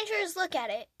Jolly Ranchers, look at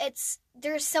it.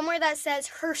 There's somewhere that says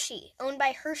Hershey, owned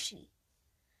by Hershey.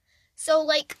 So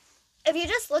like if you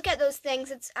just look at those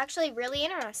things, it's actually really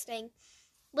interesting.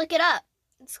 Look it up.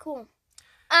 It's cool.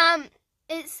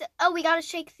 We gotta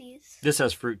shake these. This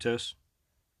has fructose.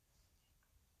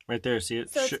 Right there, see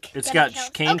it? So It's got gonna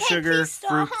count. cane Okay, sugar, please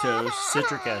stop. fructose,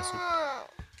 citric acid.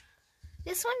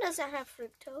 This one doesn't have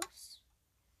fructose.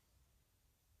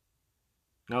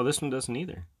 No, this one doesn't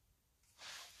either.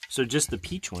 So just the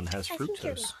peach one has I think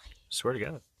you're fructose. lying. Swear to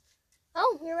God.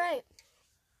 Oh, you're right.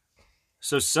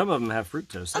 So some of them have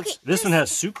fructose. Okay, This one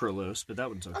has sucralose, but that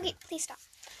one's okay. Okay, please stop.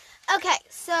 Okay,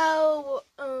 so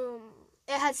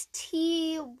it has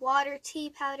tea, water, tea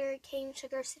powder, cane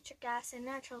sugar, citric acid,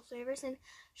 natural flavors, and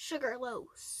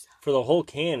sugarlose. For the whole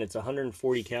can, it's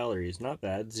 140 calories. Not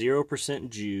bad. 0%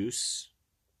 juice.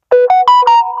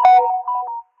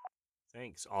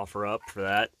 Thanks, OfferUp, for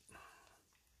that.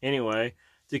 Anyway,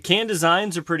 the can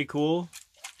designs are pretty cool.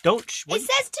 It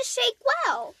says to shake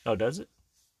well. Oh, does it?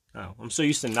 Oh, I'm so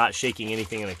used to not shaking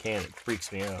anything in a can, it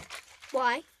freaks me out.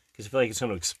 Why? Because I feel like it's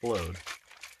going to explode.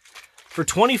 For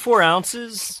 24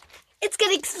 ounces, It's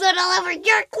gonna explode all over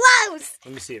your clothes.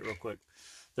 let me see it real quick.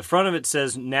 The front of it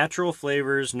says natural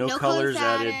flavors, no colors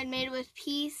added. Made with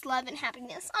peace, love, and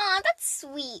happiness. Aw, that's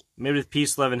sweet. Made with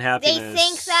peace, love, and happiness. They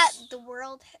think that the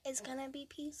world is gonna be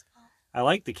peaceful. I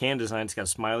like the can design. It's got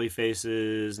smiley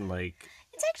faces and like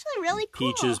It's actually really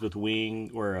cool. peaches with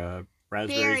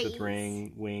raspberries with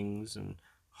Berries. wings and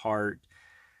heart.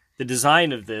 The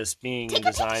design of this, being Take in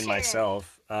a design picture.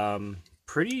 myself,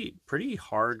 pretty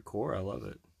hardcore. I love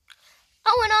it.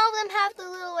 Oh, and all of them have the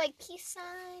little like peace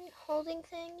sign holding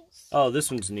things. Oh, this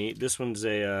one's neat. This one's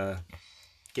a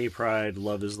gay pride,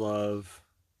 love is love,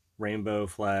 rainbow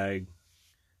flag.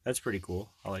 That's pretty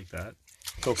cool. I like that.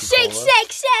 Coca-Cola. Shake,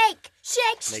 shake, shake,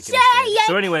 shake, Making shake. a stand.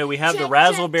 So anyway, we have the Shake,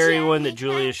 raspberry shake, one that shake.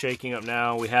 Julie is shaking up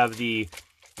now. We have the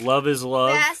love is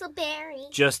love,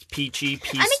 Razzleberry. just peachy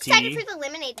peace I'm excited tea. for the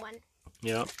lemonade one.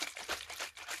 Yep.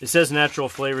 It says natural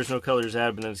flavors, no colors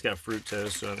added, but then it's got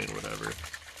fructose, so I mean, whatever.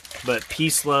 But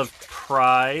Peace, Love,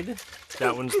 Pride.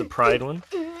 That one's the Pride one.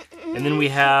 And then we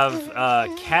have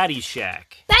Caddyshack.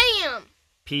 Bam!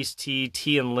 Peace Tea,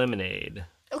 Tea and Lemonade.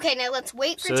 Okay, now let's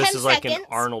wait for 10 So this seconds. is like an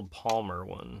Arnold Palmer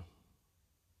one.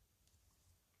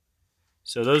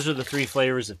 So those are the 3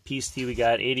 flavors of Peace Tea we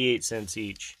got, 88 cents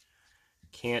each.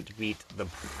 Can't beat the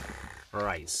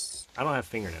price. I don't have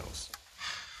fingernails.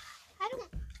 I don't...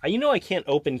 You know I can't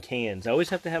open cans. I always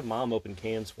have to have Mom open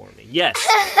cans for me. Yes.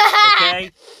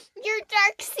 Okay? Your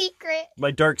dark secret.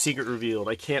 My dark secret revealed.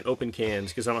 I can't open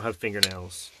cans because I don't have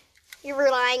fingernails. You're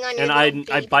relying on your And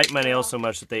little I baby bite my girl. nails so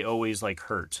much that they always, like,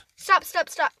 hurt. Stop.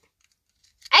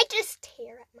 I just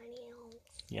tear at my nails.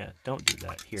 Yeah, don't do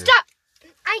that. Here. Stop!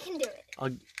 I can do it.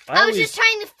 I was just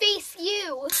trying to face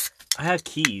you. I have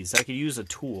keys. I could use a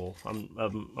tool.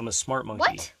 I'm a smart monkey.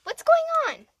 What? What's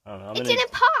going on? I don't know. It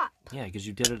didn't pop. Yeah, because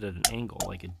you did it at an angle,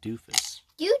 like a doofus.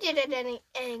 You did it at an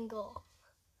angle.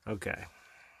 Okay.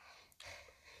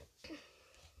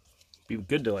 Be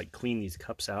good to, like, clean these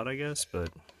cups out, I guess, but...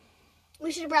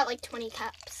 We should have brought like 20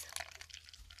 cups.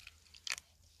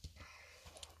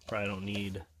 Probably don't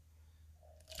need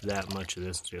that much of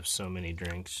this since you have so many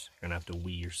drinks. You're going to have to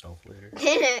wee yourself later.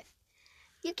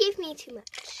 You gave me too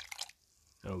much.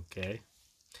 Okay.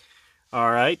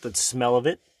 All right, let's smell of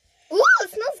it. Ooh,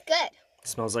 it smells good. It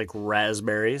smells like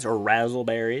raspberries or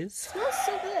razzleberries. It smells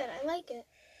so good. I like it.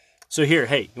 So here,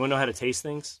 hey, you want to know how to taste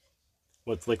things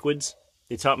with liquids?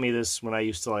 They taught me this when I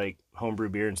used to, like, homebrew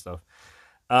beer and stuff.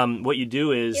 What you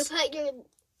do is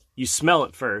you smell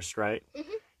it first, right?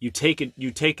 Mm-hmm. You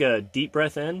take a deep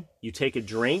breath in, you take a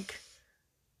drink,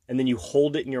 and then you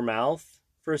hold it in your mouth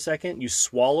for a second. You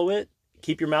swallow it,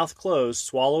 keep your mouth closed,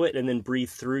 swallow it, and then breathe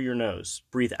through your nose.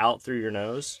 Breathe out through your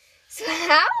nose. So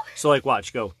how? So, like,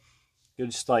 watch, go. You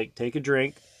just, like, take a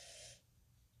drink.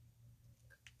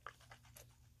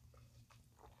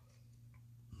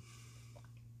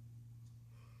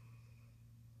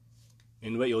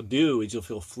 And what you'll do is you'll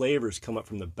feel flavors come up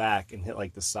from the back and hit,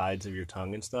 like, the sides of your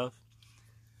tongue and stuff.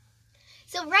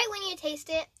 So right when you taste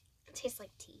it, it tastes like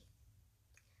tea.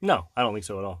 No, I don't think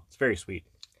so at all. It's very sweet.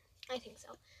 I think so.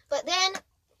 But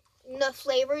then the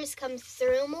flavors come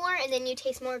through more, and then you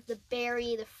taste more of the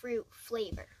berry, the fruit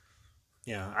flavor.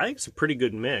 Yeah, I think it's a pretty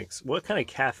good mix. What kind of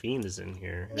caffeine is in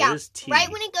here? Yeah, it is tea. right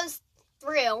when it goes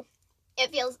through,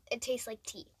 it tastes like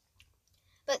tea.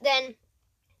 But then...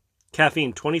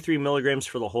 Caffeine, 23 milligrams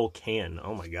for the whole can.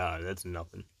 Oh my god, that's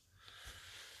nothing.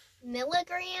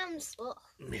 Milligrams? Ugh.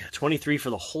 Yeah, 23 for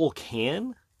the whole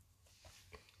can?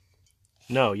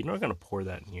 No, you're not going to pour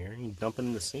that in here. You can dump it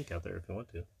in the sink out there if you want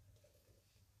to.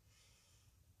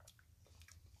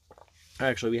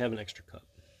 Actually, we have an extra cup.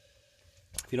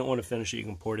 If you don't want to finish it, you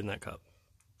can pour it in that cup.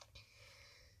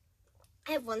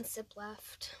 I have 1 sip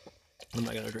left. I'm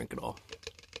not going to drink it all.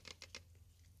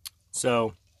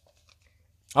 So,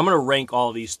 I'm going to rank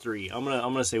all these 3. I'm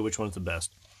going to say which one's the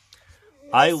best.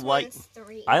 I liked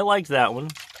that one.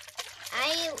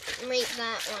 I rate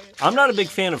that one. I'm not a big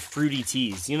fan of fruity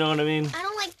teas. You know what I mean? I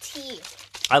don't like tea.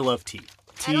 I love tea.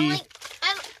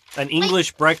 An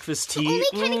English breakfast tea.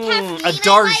 Kind of caffeine a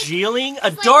Darjeeling?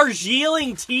 A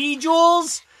Darjeeling tea,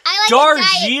 Jules? I like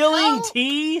Darjeeling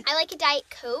tea? I like a Diet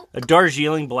Coke. A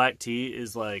Darjeeling black tea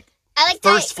is like I like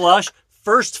first flush.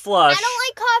 First flush. I don't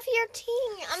like coffee or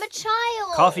tea. I'm a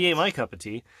child. Coffee ain't my cup of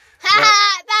tea.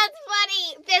 Ha! That's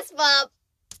funny. Fist bump.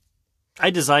 I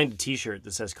designed a t-shirt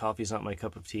that says coffee's not my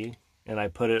cup of tea. And I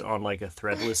put it on like a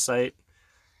Threadless site.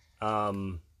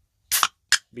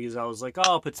 Because I was like, oh,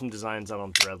 I'll put some designs out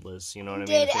on Threadless. You know what I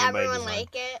mean? Did everyone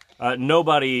like it?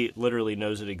 Nobody literally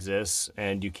knows it exists.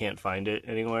 And you can't find it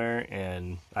anywhere.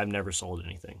 And I've never sold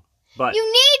anything. But you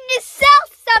need to sell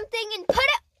something and put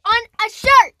it on a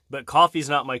shirt. But coffee's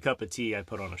not my cup of tea. I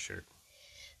put on a shirt.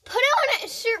 Put it on a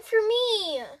shirt for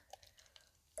me.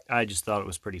 I just thought it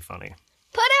was pretty funny.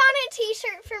 Put it on a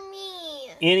t-shirt for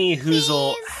me. Any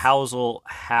Hoozle, Housel,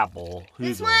 Habble.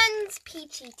 This one's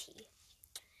peachy tea.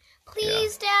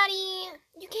 Please, yeah. Daddy.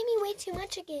 You gave me way too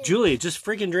much again. Julia, just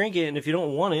freaking drink it, and if you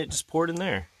don't want it, just pour it in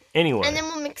there. Anyway. And then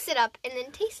we'll mix it up and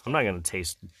then taste it. I'm not going to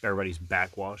taste everybody's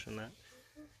backwash in that.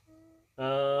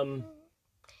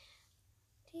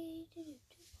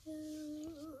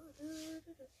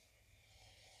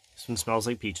 This one smells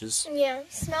like peaches. Yeah,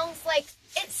 it smells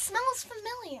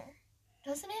familiar.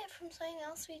 Doesn't it? From something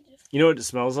else we did. You know what it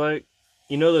smells like?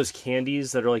 You know those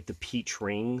candies that are like the peach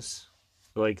rings?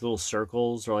 They're like little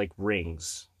circles or like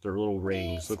rings. They're little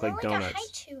rings. Look like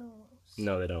donuts.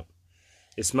 No, they don't.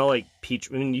 They smell like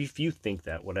peach. I mean, if you think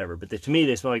that, whatever. But to me,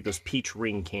 they smell like those peach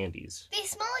ring candies. They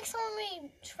smell like someone we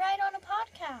tried on a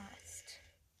podcast.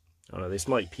 I don't know. They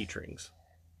smell like peach rings.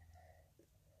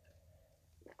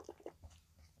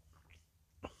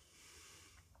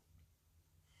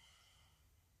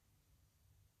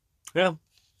 Yeah,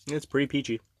 it's pretty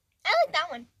peachy. I like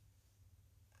that one.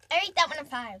 I rate that one a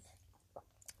 5.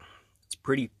 It's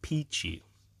pretty peachy.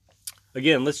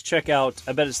 Again, let's check out.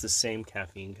 I bet it's the same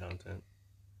caffeine content.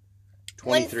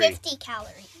 23. 150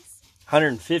 calories.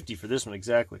 150 for this one,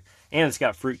 exactly. And it's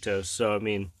got fructose, so, I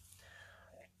mean,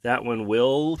 that one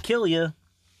will kill you.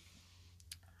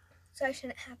 So I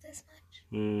shouldn't have this much?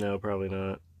 No, probably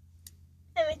not.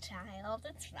 I'm a child.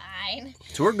 It's fine.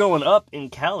 So we're going up in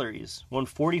calories.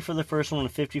 140 for the first one,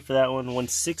 150 for that one,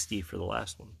 160 for the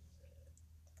last one.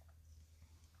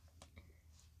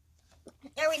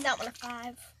 I rate that one a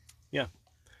 5. Yeah.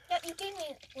 Yeah, you gave me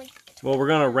like. Well, we're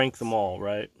going to rank them all,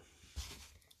 right?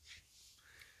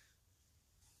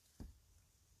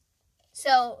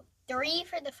 So 3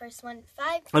 for the first one,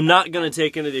 5. I'm not going to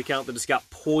take into the account that it's got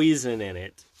poison in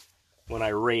it when I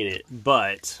rate it,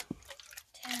 but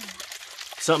 10.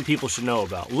 something people should know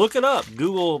about. Look it up.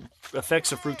 Google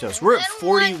effects of fructose. We're at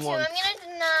 41. I'm going to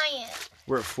deny it.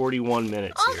 We're at 41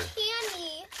 minutes All here. candy.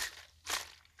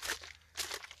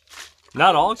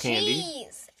 Not all candy.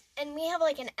 Jeez. And we have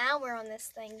like an hour on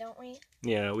this thing, don't we?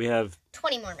 Yeah, we have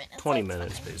 20 more minutes. 20 That's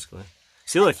minutes, fine. basically.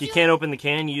 See, look, you can't open the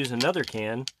can. You use another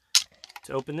can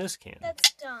to open this can.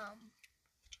 That's dumb.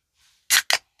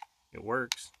 It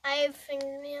works. I have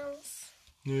fingernails.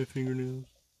 Yeah, fingernails.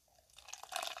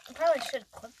 I probably should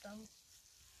clip them.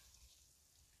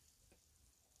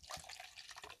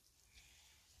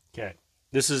 Okay.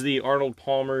 This is the Arnold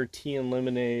Palmer tea and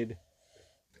lemonade.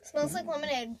 Smells like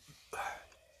lemonade.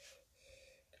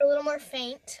 A little more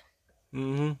faint.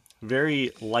 Mm-hmm.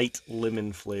 Very light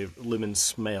lemon flavor, lemon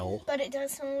smell. But it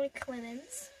does smell like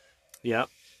lemons. Yeah.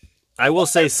 I will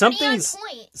say Pretty on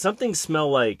something point.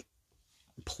 smell like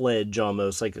Pledge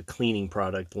almost, like a cleaning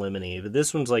product lemonade. But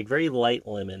this one's like very light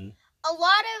lemon. A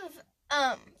lot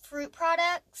of fruit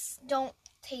products don't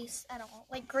taste at all.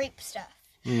 Like grape stuff.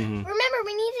 Mm-hmm. Remember,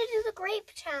 we need to do the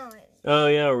grape challenge. Oh,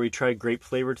 yeah, where we try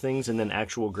grape-flavored things and then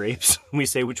actual grapes. We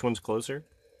say which one's closer.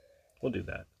 We'll do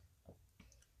that.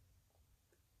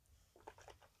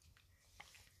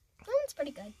 That one's pretty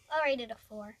good. I'll rate it a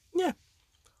 4. Yeah.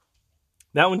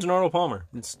 That one's an Arnold Palmer.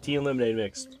 It's tea and lemonade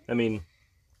mixed. I mean,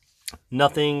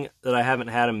 nothing that I haven't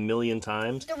had a million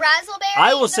times. The raspberry.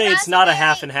 I will say it's not a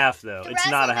half and half, though. The It's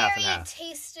not a half and raspberry half.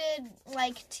 tasted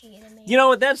like tea to me. You know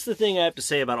what? That's the thing I have to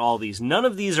say about all these. None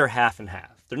of these are half and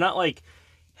half. They're not like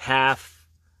half.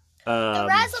 The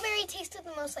raspberry tasted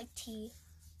the most like tea.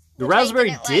 The which I raspberry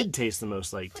didn't did like. taste the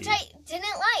most like Which tea. I didn't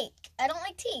like. I don't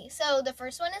like tea. So the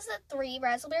first one is a 3.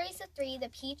 Raspberry is a 3. The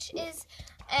peach is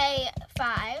a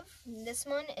 5. This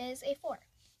one is a 4.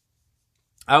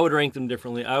 I would rank them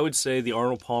differently. I would say the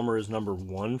Arnold Palmer is number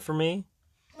 1 for me.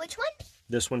 Which one?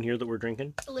 This one here that we're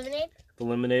drinking. The lemonade? The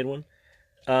lemonade one.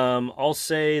 I'll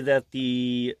say that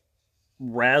the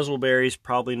raspberry is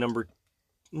probably number...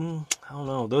 I don't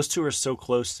know. Those two are so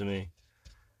close to me.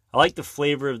 I like the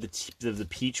flavor of the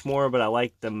peach more, but I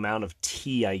like the amount of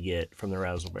tea I get from the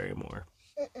raspberry more.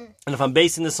 And if I'm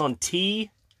basing this on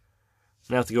tea, I'm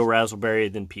going to have to go raspberry,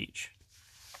 then peach.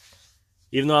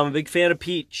 Even though I'm a big fan of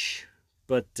peach.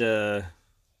 But, Since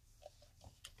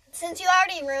you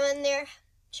already ruined their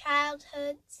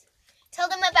childhoods, tell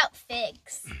them about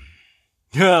figs.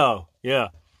 Oh, yeah.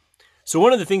 So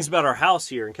one of the things about our house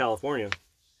here in California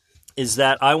is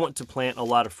that I want to plant a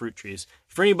lot of fruit trees.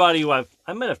 For anybody who I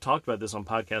might have talked about this on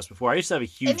podcasts before, I used to have a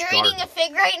huge If you're garden. eating a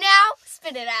fig right now,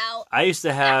 spit it out. I used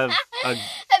to have a... But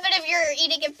if you're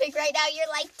eating a fig right now, you're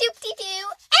like, doop-de-doo.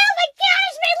 Oh my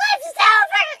gosh, my life is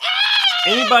over. Ah!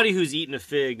 Anybody who's eaten a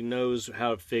fig knows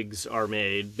how figs are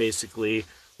made. Basically,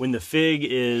 when the fig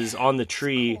is on the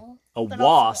tree, Cool, a but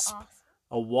wasp also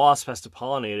a wasp has to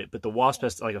pollinate it, but the wasp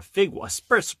has to, like a fig wasp,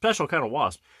 special kind of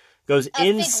wasp, goes A fig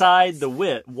inside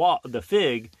wasp. the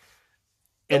fig,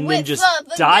 and The then width just of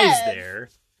the dies web. there.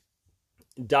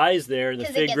 Dies there, and the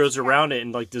 'Cause it fig gets grows trapped. around it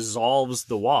and like dissolves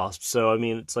the wasp. So I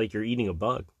mean, it's like you're eating a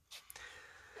bug.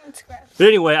 It's gross. But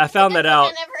anyway, I found that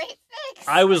out. I never ate figs.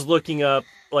 I was looking up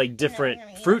like different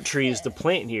gonna eat fruit trees to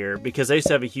plant here because I used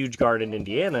to have a huge garden in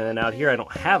Indiana, and out here I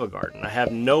don't have a garden. I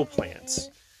have no plants.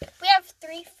 We have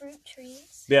 3 fruit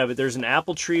trees. Yeah, but there's an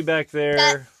apple tree back there.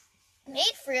 That-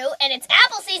 Made fruit, and it's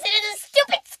apple season, and the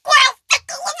stupid squirrel that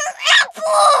deliver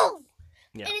apples!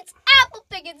 Yeah. And it's apple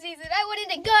picking season. I wanted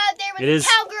to go out there with It a is-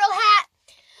 cowgirl hat,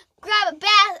 grab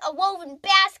a woven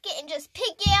basket, and just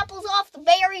pick apples off the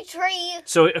berry tree.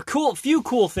 So a few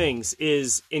cool things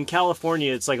is in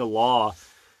California, it's like a law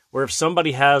where if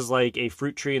somebody has like a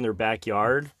fruit tree in their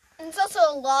backyard, And it's also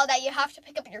a law that you have to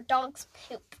pick up your dog's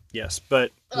poop. Yes,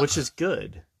 but which is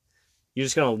good. You're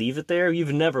just gonna leave it there?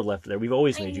 You've never left it there. We've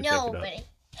always made you pick it up. But I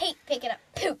hate picking up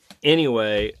poop.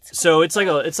 Anyway, so it's like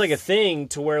a thing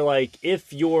to where, like,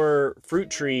 if your fruit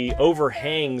tree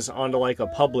overhangs onto like a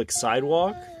public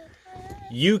sidewalk,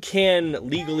 you can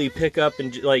legally pick up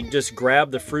and like just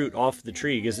grab the fruit off the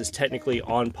tree because it's technically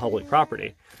on public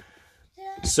property.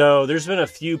 So there's been a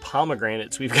few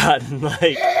pomegranates we've gotten,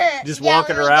 like, just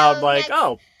walking around like,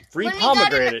 oh, free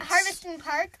pomegranates. When we got in Harveston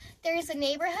Park, there's a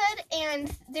neighborhood,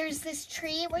 and there's this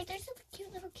tree where there's a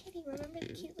cute little kitty. Remember the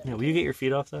cute little Will you get your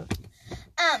feet off that?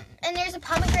 And there's a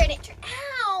pomegranate tree.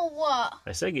 Ow!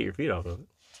 I said get your feet off of it.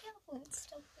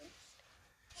 Still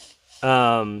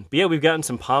But yeah, we've gotten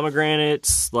some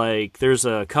pomegranates. Like, there's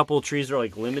a couple trees that are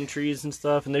like lemon trees and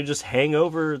stuff, and they just hang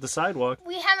over the sidewalk.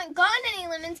 We haven't gotten any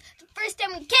lemons. The first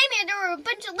time we came here, there were a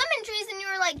bunch of lemon trees, and you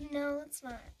were like, no, it's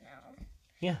not. No.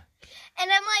 Yeah. And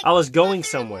I'm like, I was going but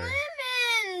somewhere.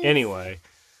 Lemons. Anyway.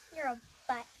 You're a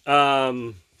butt.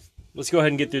 Let's go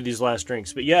ahead and get through these last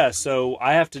drinks. But yeah, so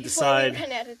I have to decide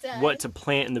what to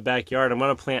plant in the backyard. I'm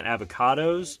going to plant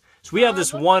avocados. So we have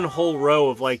this one whole row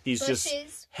of like these bushes.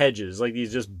 Just hedges, like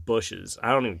these just bushes.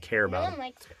 I don't even care about them. No one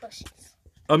likes bushes.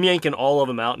 I'm yanking all of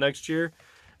them out next year,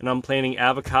 and I'm planting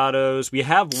avocados. We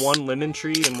have one lemon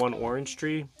tree and one orange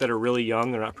tree that are really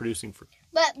young. They're not producing fruit.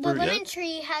 But the lemon yet.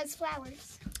 tree has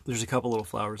flowers. There's a couple little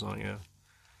flowers on it, yeah.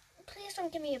 Please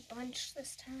don't give me a bunch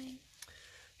this time.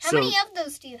 How So- many of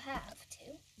those do you have?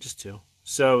 2? Just 2.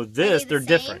 So this, the they're same?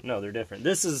 different. No, they're different.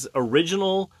 This is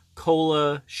original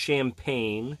Cola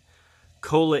Champagne,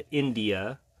 Cola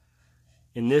India,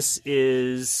 and this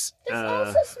is This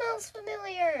also smells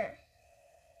familiar.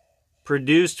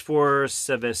 produced for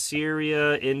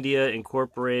Cerveceria India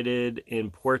Incorporated in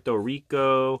Puerto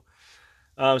Rico.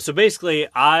 So basically,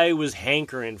 I was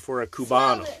hankering for a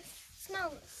Cubano. Smell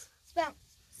this.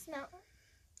 Smell.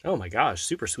 Oh my gosh,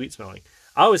 super sweet smelling.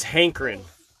 I was hankering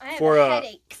I have for a a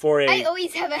headache. for a. I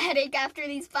always have a headache after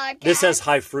these podcasts. This has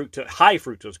high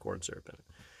fructose corn syrup in it.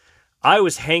 I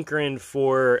was hankering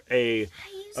for a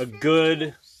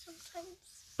good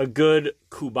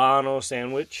Cubano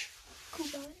sandwich.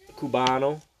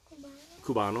 Cubano.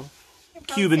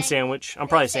 Cuban sandwich. I'm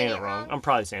probably saying it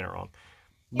wrong.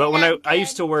 But when I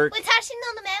used to work,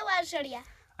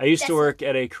 I used to work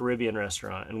at a Caribbean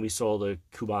restaurant, and we sold a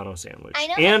Cubano sandwich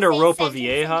and a ropa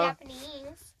vieja.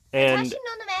 And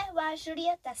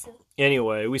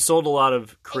anyway, we sold a lot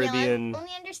of Caribbean,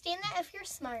 only understand that if you're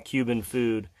smart. Cuban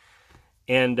food.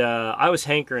 And I was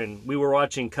hankering. We were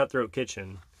watching Cutthroat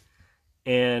Kitchen,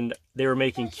 and they were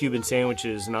making Cuban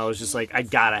sandwiches, and I was just like, I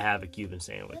gotta have a Cuban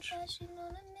sandwich.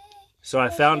 So I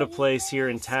found a place here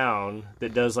in town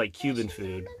that does like Cuban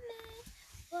food.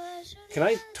 Can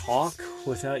I talk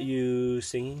without you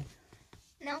singing?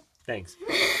 No. Thanks.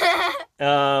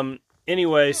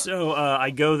 Anyway, so I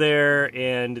go there,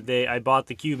 and I bought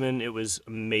the Cuban. It was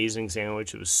amazing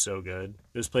sandwich. It was so good.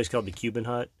 It was a place called the Cuban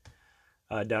Hut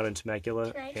down in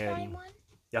Temecula. Can I try one?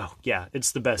 Oh, yeah,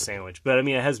 it's the best sandwich. But, I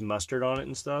mean, it has mustard on it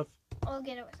and stuff. I'll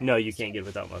get it without No, you can't get it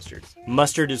without mustard.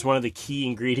 Mustard is one of the key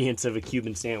ingredients of a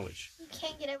Cuban sandwich. You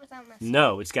can't get it without mustard.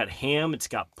 No, it's got ham, it's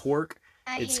got pork,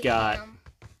 It's ham.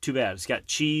 Too bad. It's got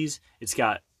cheese, it's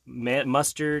got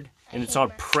mustard, and it's all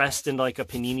pressed into like a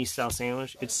panini-style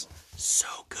sandwich. It's so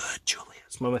good, Julia.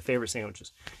 It's one of my favorite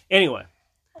sandwiches. Anyway,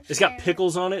 it's got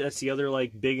pickles on it. That's the other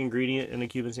like big ingredient in a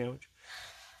Cuban sandwich.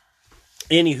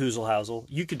 Any hoozle housel.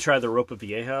 You could try the ropa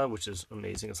vieja, which is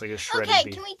amazing. It's like a shredded beef.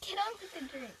 Okay, can we get on with the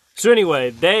drink? So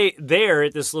anyway, there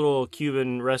at this little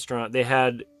Cuban restaurant, they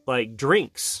had like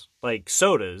drinks, like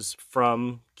sodas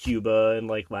from Cuba and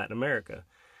like Latin America.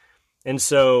 And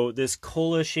so this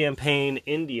Cola Champagne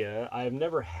India, I've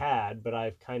never had, but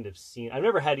I've kind of seen. I've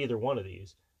never had either one of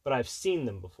these, but I've seen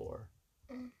them before.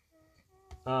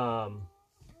 Can I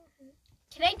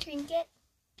drink it?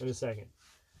 In a second.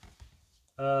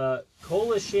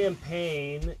 Cola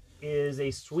Champagne is a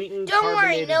sweetened Don't worry,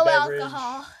 carbonated no beverage.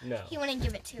 alcohol. No. He wouldn't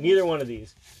give it to me. Neither one of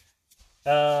these.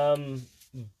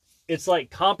 It's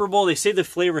like comparable. They say the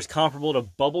flavor is comparable to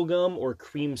bubblegum or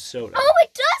cream soda. Oh,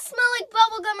 it does smell like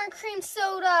bubblegum or cream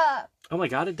soda. Oh my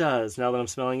god, it does. Now that I'm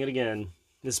smelling it again.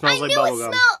 It smells like I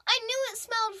bubblegum. knew it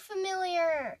smelled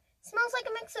familiar. It smells like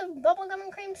a mix of bubblegum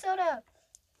and cream soda.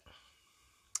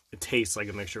 It tastes like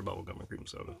a mixture of bubblegum and cream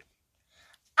soda.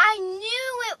 I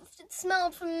knew it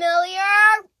smelled familiar.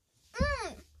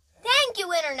 Thank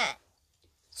you, Internet.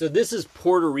 So this is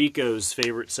Puerto Rico's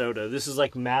favorite soda. This is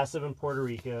like massive in Puerto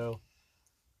Rico.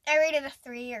 I rated a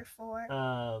 3 or 4.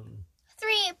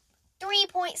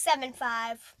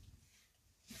 3.75.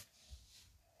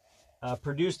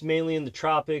 Produced mainly in the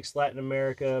tropics, Latin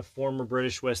America, former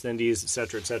British West Indies,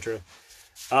 etc., etc.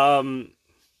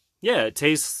 Yeah, it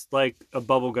tastes like a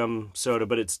bubblegum soda,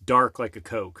 but it's dark like a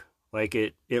Coke. Like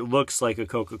it looks like a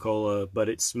Coca-Cola, but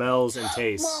it smells and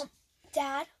tastes. Mom,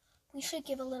 Dad, we should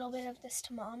give a little bit of this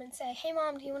to Mom and say, "Hey,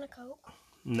 Mom, do you want a Coke?"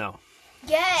 No.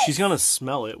 Yes. She's gonna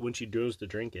smell it when she goes to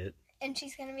drink it. And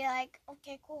she's gonna be like,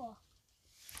 "Okay, cool."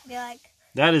 Be like,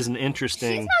 That is an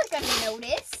interesting. she's not gonna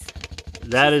notice.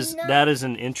 That not- is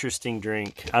an interesting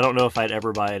drink. I don't know if I'd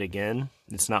ever buy it again.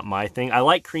 It's not my thing. I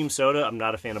like cream soda. I'm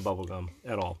not a fan of bubblegum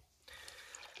at all.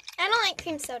 I don't like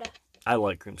cream soda. I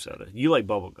like cream soda. You like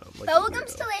bubblegum. Like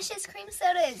Bubblegum's delicious. Cream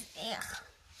soda is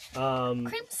Um,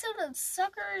 cream soda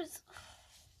suckers.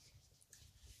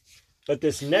 but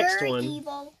this next Pure one,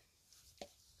 evil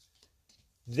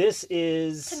this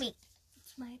is to me.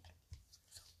 It's my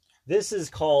this is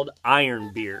called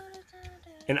Iron Beer.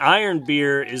 And Iron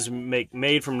Beer is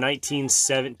made from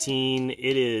 1917. It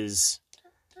is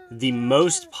the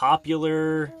most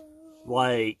popular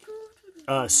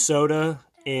soda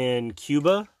in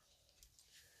Cuba,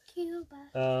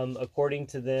 Cuba. according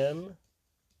to them,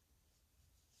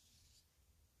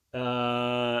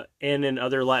 and in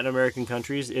other Latin American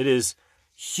countries. It is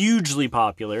hugely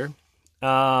popular.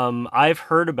 I've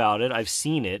heard about it. I've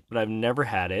seen it, but I've never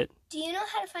had it. Do you know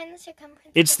how to find the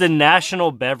circumference? It's the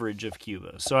national beverage of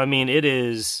Cuba. So, I mean, it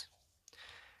is...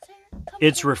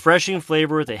 It's refreshing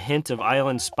flavor with a hint of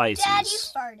island spices. Dad, you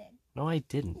farted. No, I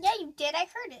didn't. Yeah, you did. I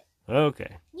heard it.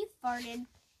 Okay. You farted.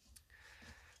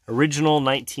 Original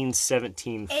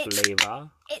 1917 flavor.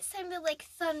 It sounded like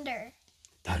thunder.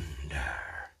 Thunder.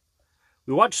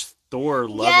 We watched Thor: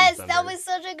 Love Yes, and Thunder. that was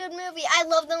such a good movie. I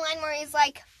love the line where he's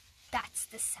like, "That's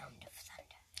the sound of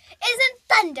thunder. Isn't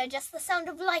thunder just the sound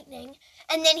of lightning?"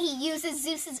 And then he uses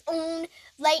Zeus's own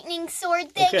lightning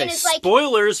sword thing, Okay, and it's like,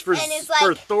 spoilers for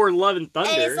like- Thor: Love and Thunder.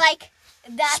 and it's like,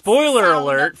 that's Spoiler the sound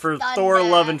alert of for thunder. Thor: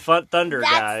 Love and Thunder,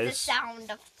 That's guys. the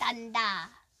sound of thunder.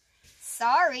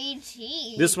 Sorry,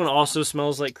 geez. This one also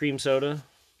smells like cream soda.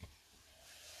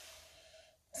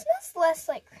 It smells less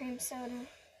like cream soda.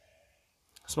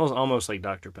 It smells almost like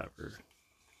Dr. Pepper.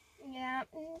 Yeah.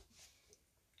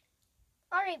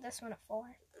 I'll rate this one a 4.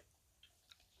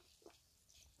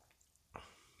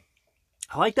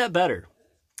 I like that better.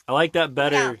 I like that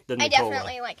better than the I cola.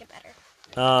 definitely like it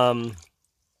better.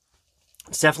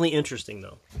 It's definitely interesting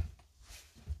though.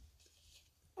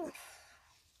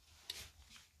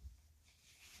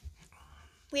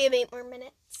 We have 8 more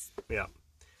minutes. Yeah,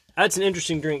 that's an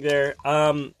interesting drink there.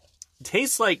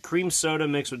 Tastes like cream soda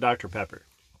mixed with Dr. Pepper.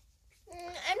 I'm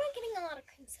not getting a lot of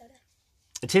cream soda.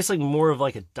 It tastes like more of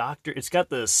like a Dr. It's got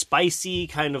the spicy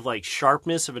kind of like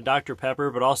sharpness of a Dr.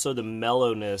 Pepper, but also the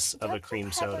mellowness of a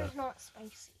cream soda. Pepper's not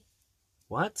spicy.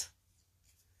 What?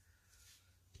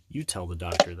 You tell the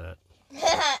doctor that.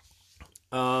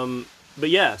 But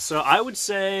yeah, so I would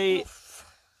say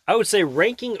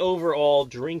ranking overall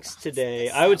drinks today,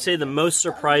 I would say the most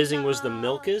surprising was the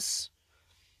Milkus.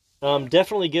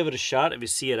 Definitely give it a shot if you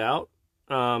see it out.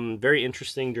 Very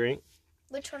interesting drink.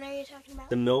 Which one are you talking about?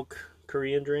 The milk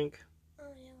Korean drink. Oh,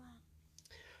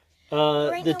 yeah, wow.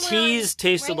 Right The now we're teas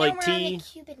tasted right like now we're on tea, the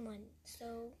Cuban one,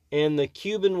 so and the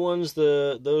Cuban ones,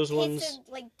 those ones. tasted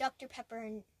like Dr. Pepper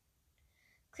and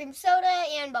cream soda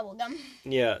and bubblegum.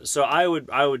 Yeah, so I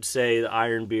would say the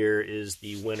Iron Beer is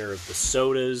the winner of the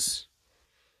sodas.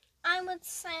 I would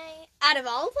say, out of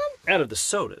all of them? Out of the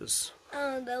sodas.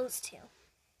 Oh, those two.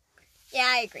 Yeah,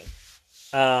 I agree.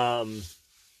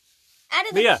 Out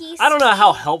of But the yeah, peace I don't know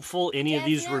how tea, helpful any of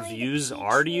these definitely the reviews peach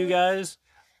are to you one. guys.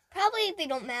 probably they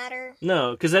don't matter.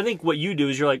 No, because I think what you do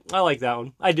is you're like, I like that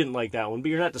one. I didn't like that one, but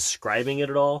you're not describing it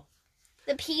at all.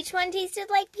 The peach one tasted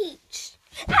like peach.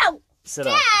 Ow! Sit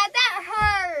Dad, up. that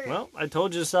hurt! Well, I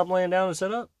told you to stop laying down and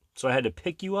sit up, so I had to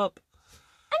pick you up.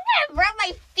 I'm gonna rub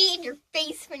my feet in your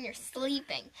face when you're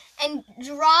sleeping and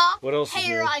draw What else is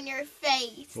hair new? on your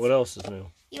face. What else is new?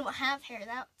 You don't have hair,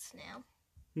 that's now.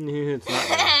 It's not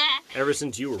new. Ever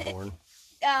since you were born.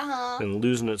 Uh-huh. Been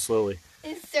losing it slowly.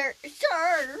 Sir,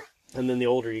 And then the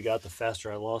older you got, the faster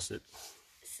I lost it.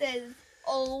 says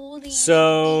oldie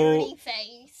So- beardy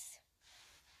face.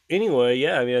 Anyway,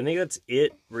 yeah, I mean, I think that's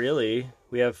it, really.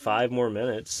 We have 5 more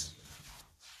minutes.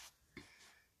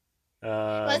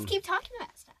 Let's keep talking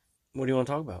about stuff. What do you want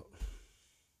to talk about?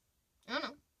 I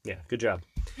don't Yeah, good job.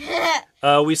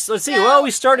 know. Let's see. So- Well,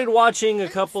 we started watching a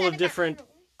couple of That's different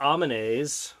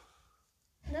animes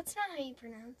not how you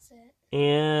pronounce it.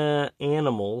 and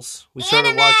animals. We started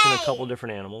Anime! watching a couple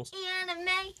different animals. Anime.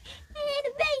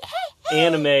 Hey,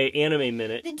 anime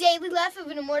minute. The Daily Life of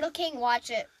an Immortal King. Watch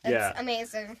it. It's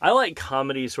amazing. I like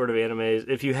comedy sort of animes.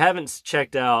 If you haven't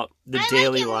checked out The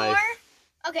Daily Life.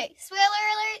 Okay, spoiler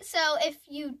alert. So if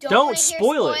you don't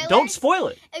spoil it. Don't spoil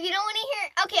it. If you don't want to hear,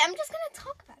 okay, I'm just gonna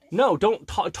talk about it. No, don't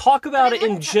talk about it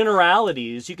in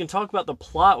generalities. You can talk about the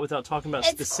plot without talking about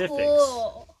specifics.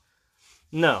 Cool.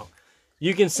 No,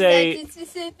 you can say That's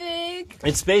specific.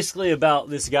 it's basically about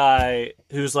this guy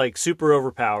who's like super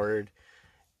overpowered,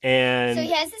 and So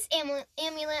he has this amulet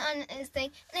on his thing,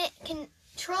 and it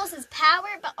controls his power,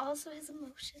 but also his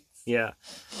emotions. yeah.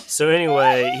 So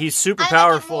anyway, he's super I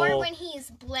powerful. like it more when he's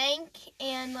blank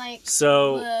and like.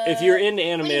 So if you're into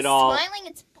anime when he's at all, smiling,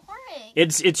 it's boring.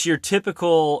 it's your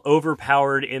typical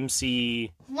overpowered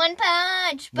MC. One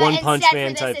punch, but One Punch instead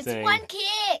Man for type this, thing. It's one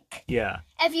kick. Yeah.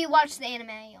 If you watch the anime,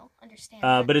 you'll understand.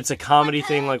 That. But it's a comedy One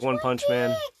thing like punch, One Punch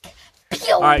Man. kick.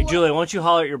 Pew! All right, Julia, why don't you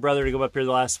holler at your brother to go up here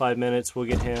the last 5 minutes? We'll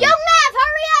get him. Yo, Mav,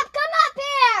 hurry up! Come up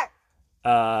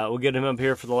here! We'll get him up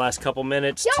here for the last couple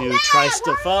minutes Yo, to Mav, try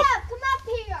stuff hurry up. Come up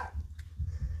here!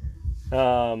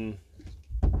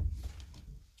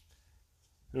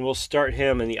 And we'll start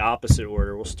him in the opposite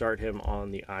order. We'll start him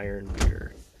on the Iron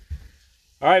Beer.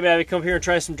 All right, Maverick, come here and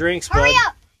try some drinks, bud. Hurry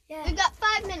up! Yeah. We've got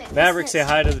 5 minutes. Maverick, say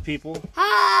hi to the people.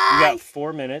 Hi! You got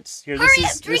 4 minutes. Here, Hurry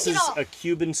this up, drink is it all. a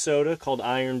Cuban soda called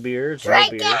Iron Beer. It's our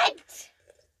Drink beer. it!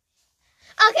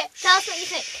 Okay, tell us what you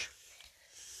think.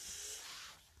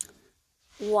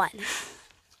 1.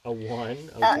 A 1.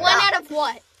 Okay. 1 out of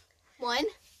what? 1?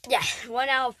 Yeah, 1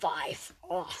 out of 5.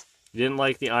 Oh. You didn't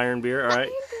like the Iron Beer? All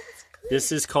right.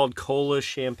 This is called Cola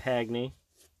Champagne.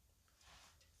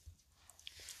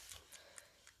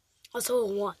 Also a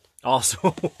 1. Also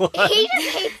He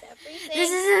just hates everything. This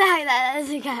isn't like that. That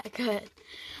isn't that good.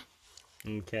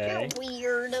 Okay.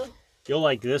 You're weird. You'll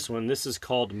like this one. This is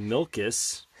called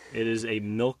Milkus. It is a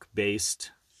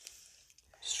milk-based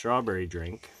strawberry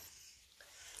drink.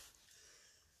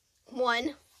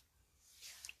 1.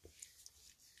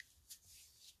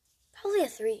 Probably a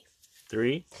 3.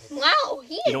 3? Wow,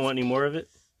 he You is. don't want any more of it?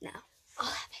 No. I'll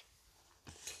have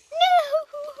it. No!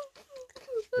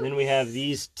 And then we have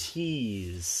these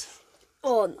teas.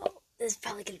 Oh no. This is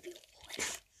probably going to be 1.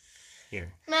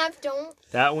 Here. Mav, don't.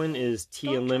 That one is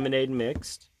tea and lemonade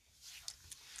mixed.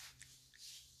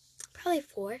 Probably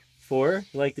 4. 4?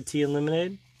 You like the tea and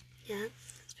lemonade? Yeah,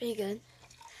 it's pretty good.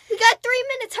 We got 3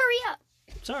 minutes. Hurry up.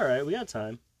 It's all right. We got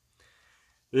time.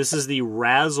 This is the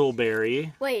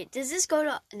Razzleberry. Wait, does this go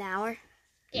to an hour?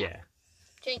 Yeah.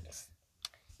 Drinks.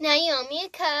 Now you owe me a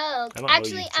Coke. I don't owe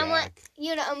Actually, you I want jack.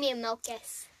 you to owe me a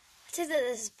Milkus. I'd say that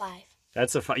this is 5.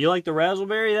 That's a you like the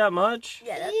Razzleberry that much?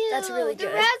 Yeah, that's really The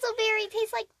good. raspberry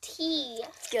tastes like tea.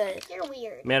 It's good. You're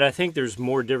weird. Man, I think there's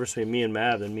more difference between me and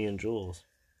Mav than me and Jules.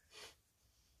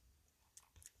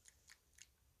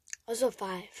 Also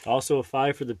 5. Also a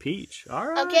 5 for the peach. All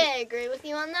right. Okay, I agree with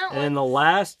you on that And one. then the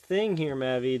last thing here,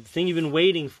 Mavi, the thing you've been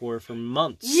waiting for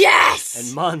months. Yes!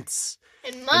 And months.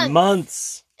 And months. And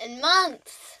months. And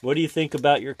months. What do you think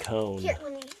about your cone? Here,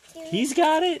 let me. Here. He's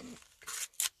got it.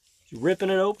 He's ripping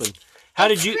it open. How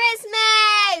It's did you,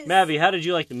 Christmas! Mavi? How did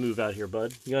you like the move out here,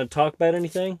 bud? You gonna talk about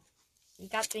anything? You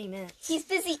got 3 minutes. He's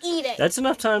busy eating. That's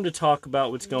enough time to talk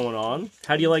about what's going on.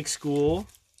 How do you like school?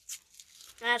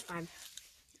 That's fine.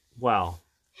 Wow.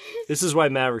 This is why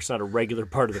Maverick's not a regular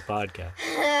part of the podcast.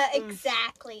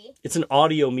 Exactly. It's an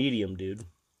audio medium, dude.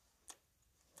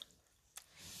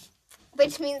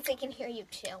 Which means they can hear you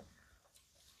too.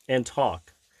 And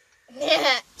talk.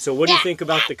 So what do you think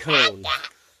about the cone?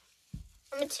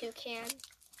 I'm a toucan.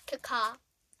 Caca.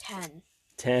 10.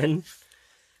 10?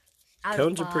 Out of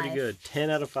Cones are 5. pretty good. 10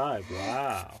 out of 5.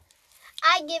 Wow.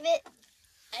 I give it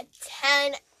a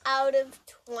 10 out of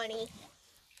 20.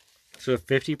 So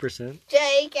 50%?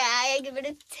 Jake, I give it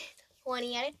a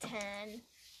 20 out of 10.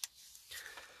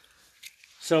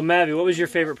 So, Mavi, what was your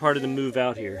favorite part of the move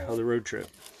out here, of the road trip?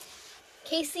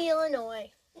 Casey, Illinois.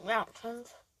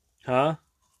 Mountains. Huh?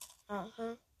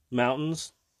 Uh-huh.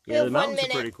 Mountains? We Yeah, have the 1 mountains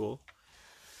minute. are pretty cool.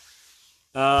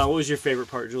 What was your favorite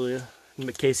part, Julia?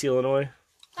 Casey, Illinois?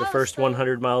 The That was first fun.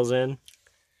 100 miles in?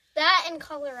 That in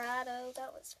Colorado,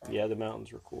 that was fun. Yeah, the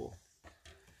mountains were cool.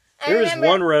 I There was remember-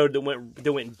 one road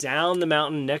that went down the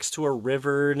mountain next to a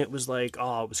river, and it was like,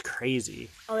 oh, it was crazy.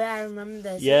 Oh yeah, I remember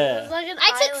this. Yeah. I took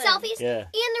Island. selfies, Yeah.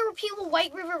 and there were people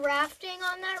white river rafting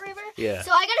on that river. Yeah.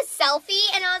 So I got a selfie,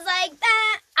 and I was like,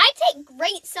 I take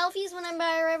great selfies when I'm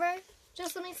by a river.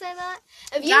 Just let me say that.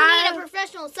 If you Yeah. need a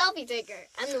professional selfie taker,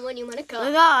 I'm the one you want to We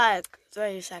call. got like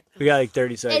 30 seconds. We got like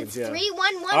 30 seconds, It's yeah. 3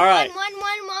 1 1 All right. 1 1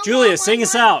 1 1. Julia, sing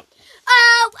us out.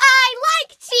 Oh, I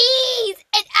like cheese,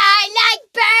 and I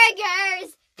like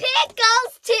burgers,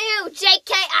 pickles too.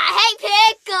 JK, I hate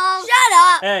pickles. Shut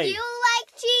up. Do Hey, you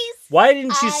like cheese? why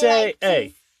didn't you I say, like hey,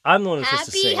 cheese. I'm the one who's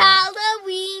supposed to Happy sing.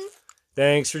 Halloween.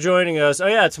 Thanks for joining us. Oh,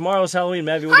 yeah, tomorrow's Halloween.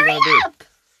 Maybe what are you Hurry going to do? up.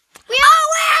 We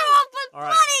are All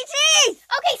right. Bloody teeth.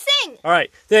 Okay, sing. All right.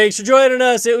 Thanks for joining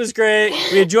us. It was great.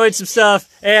 We enjoyed some stuff,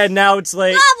 and now it's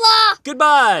late. Blah, blah.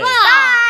 Goodbye. Bye.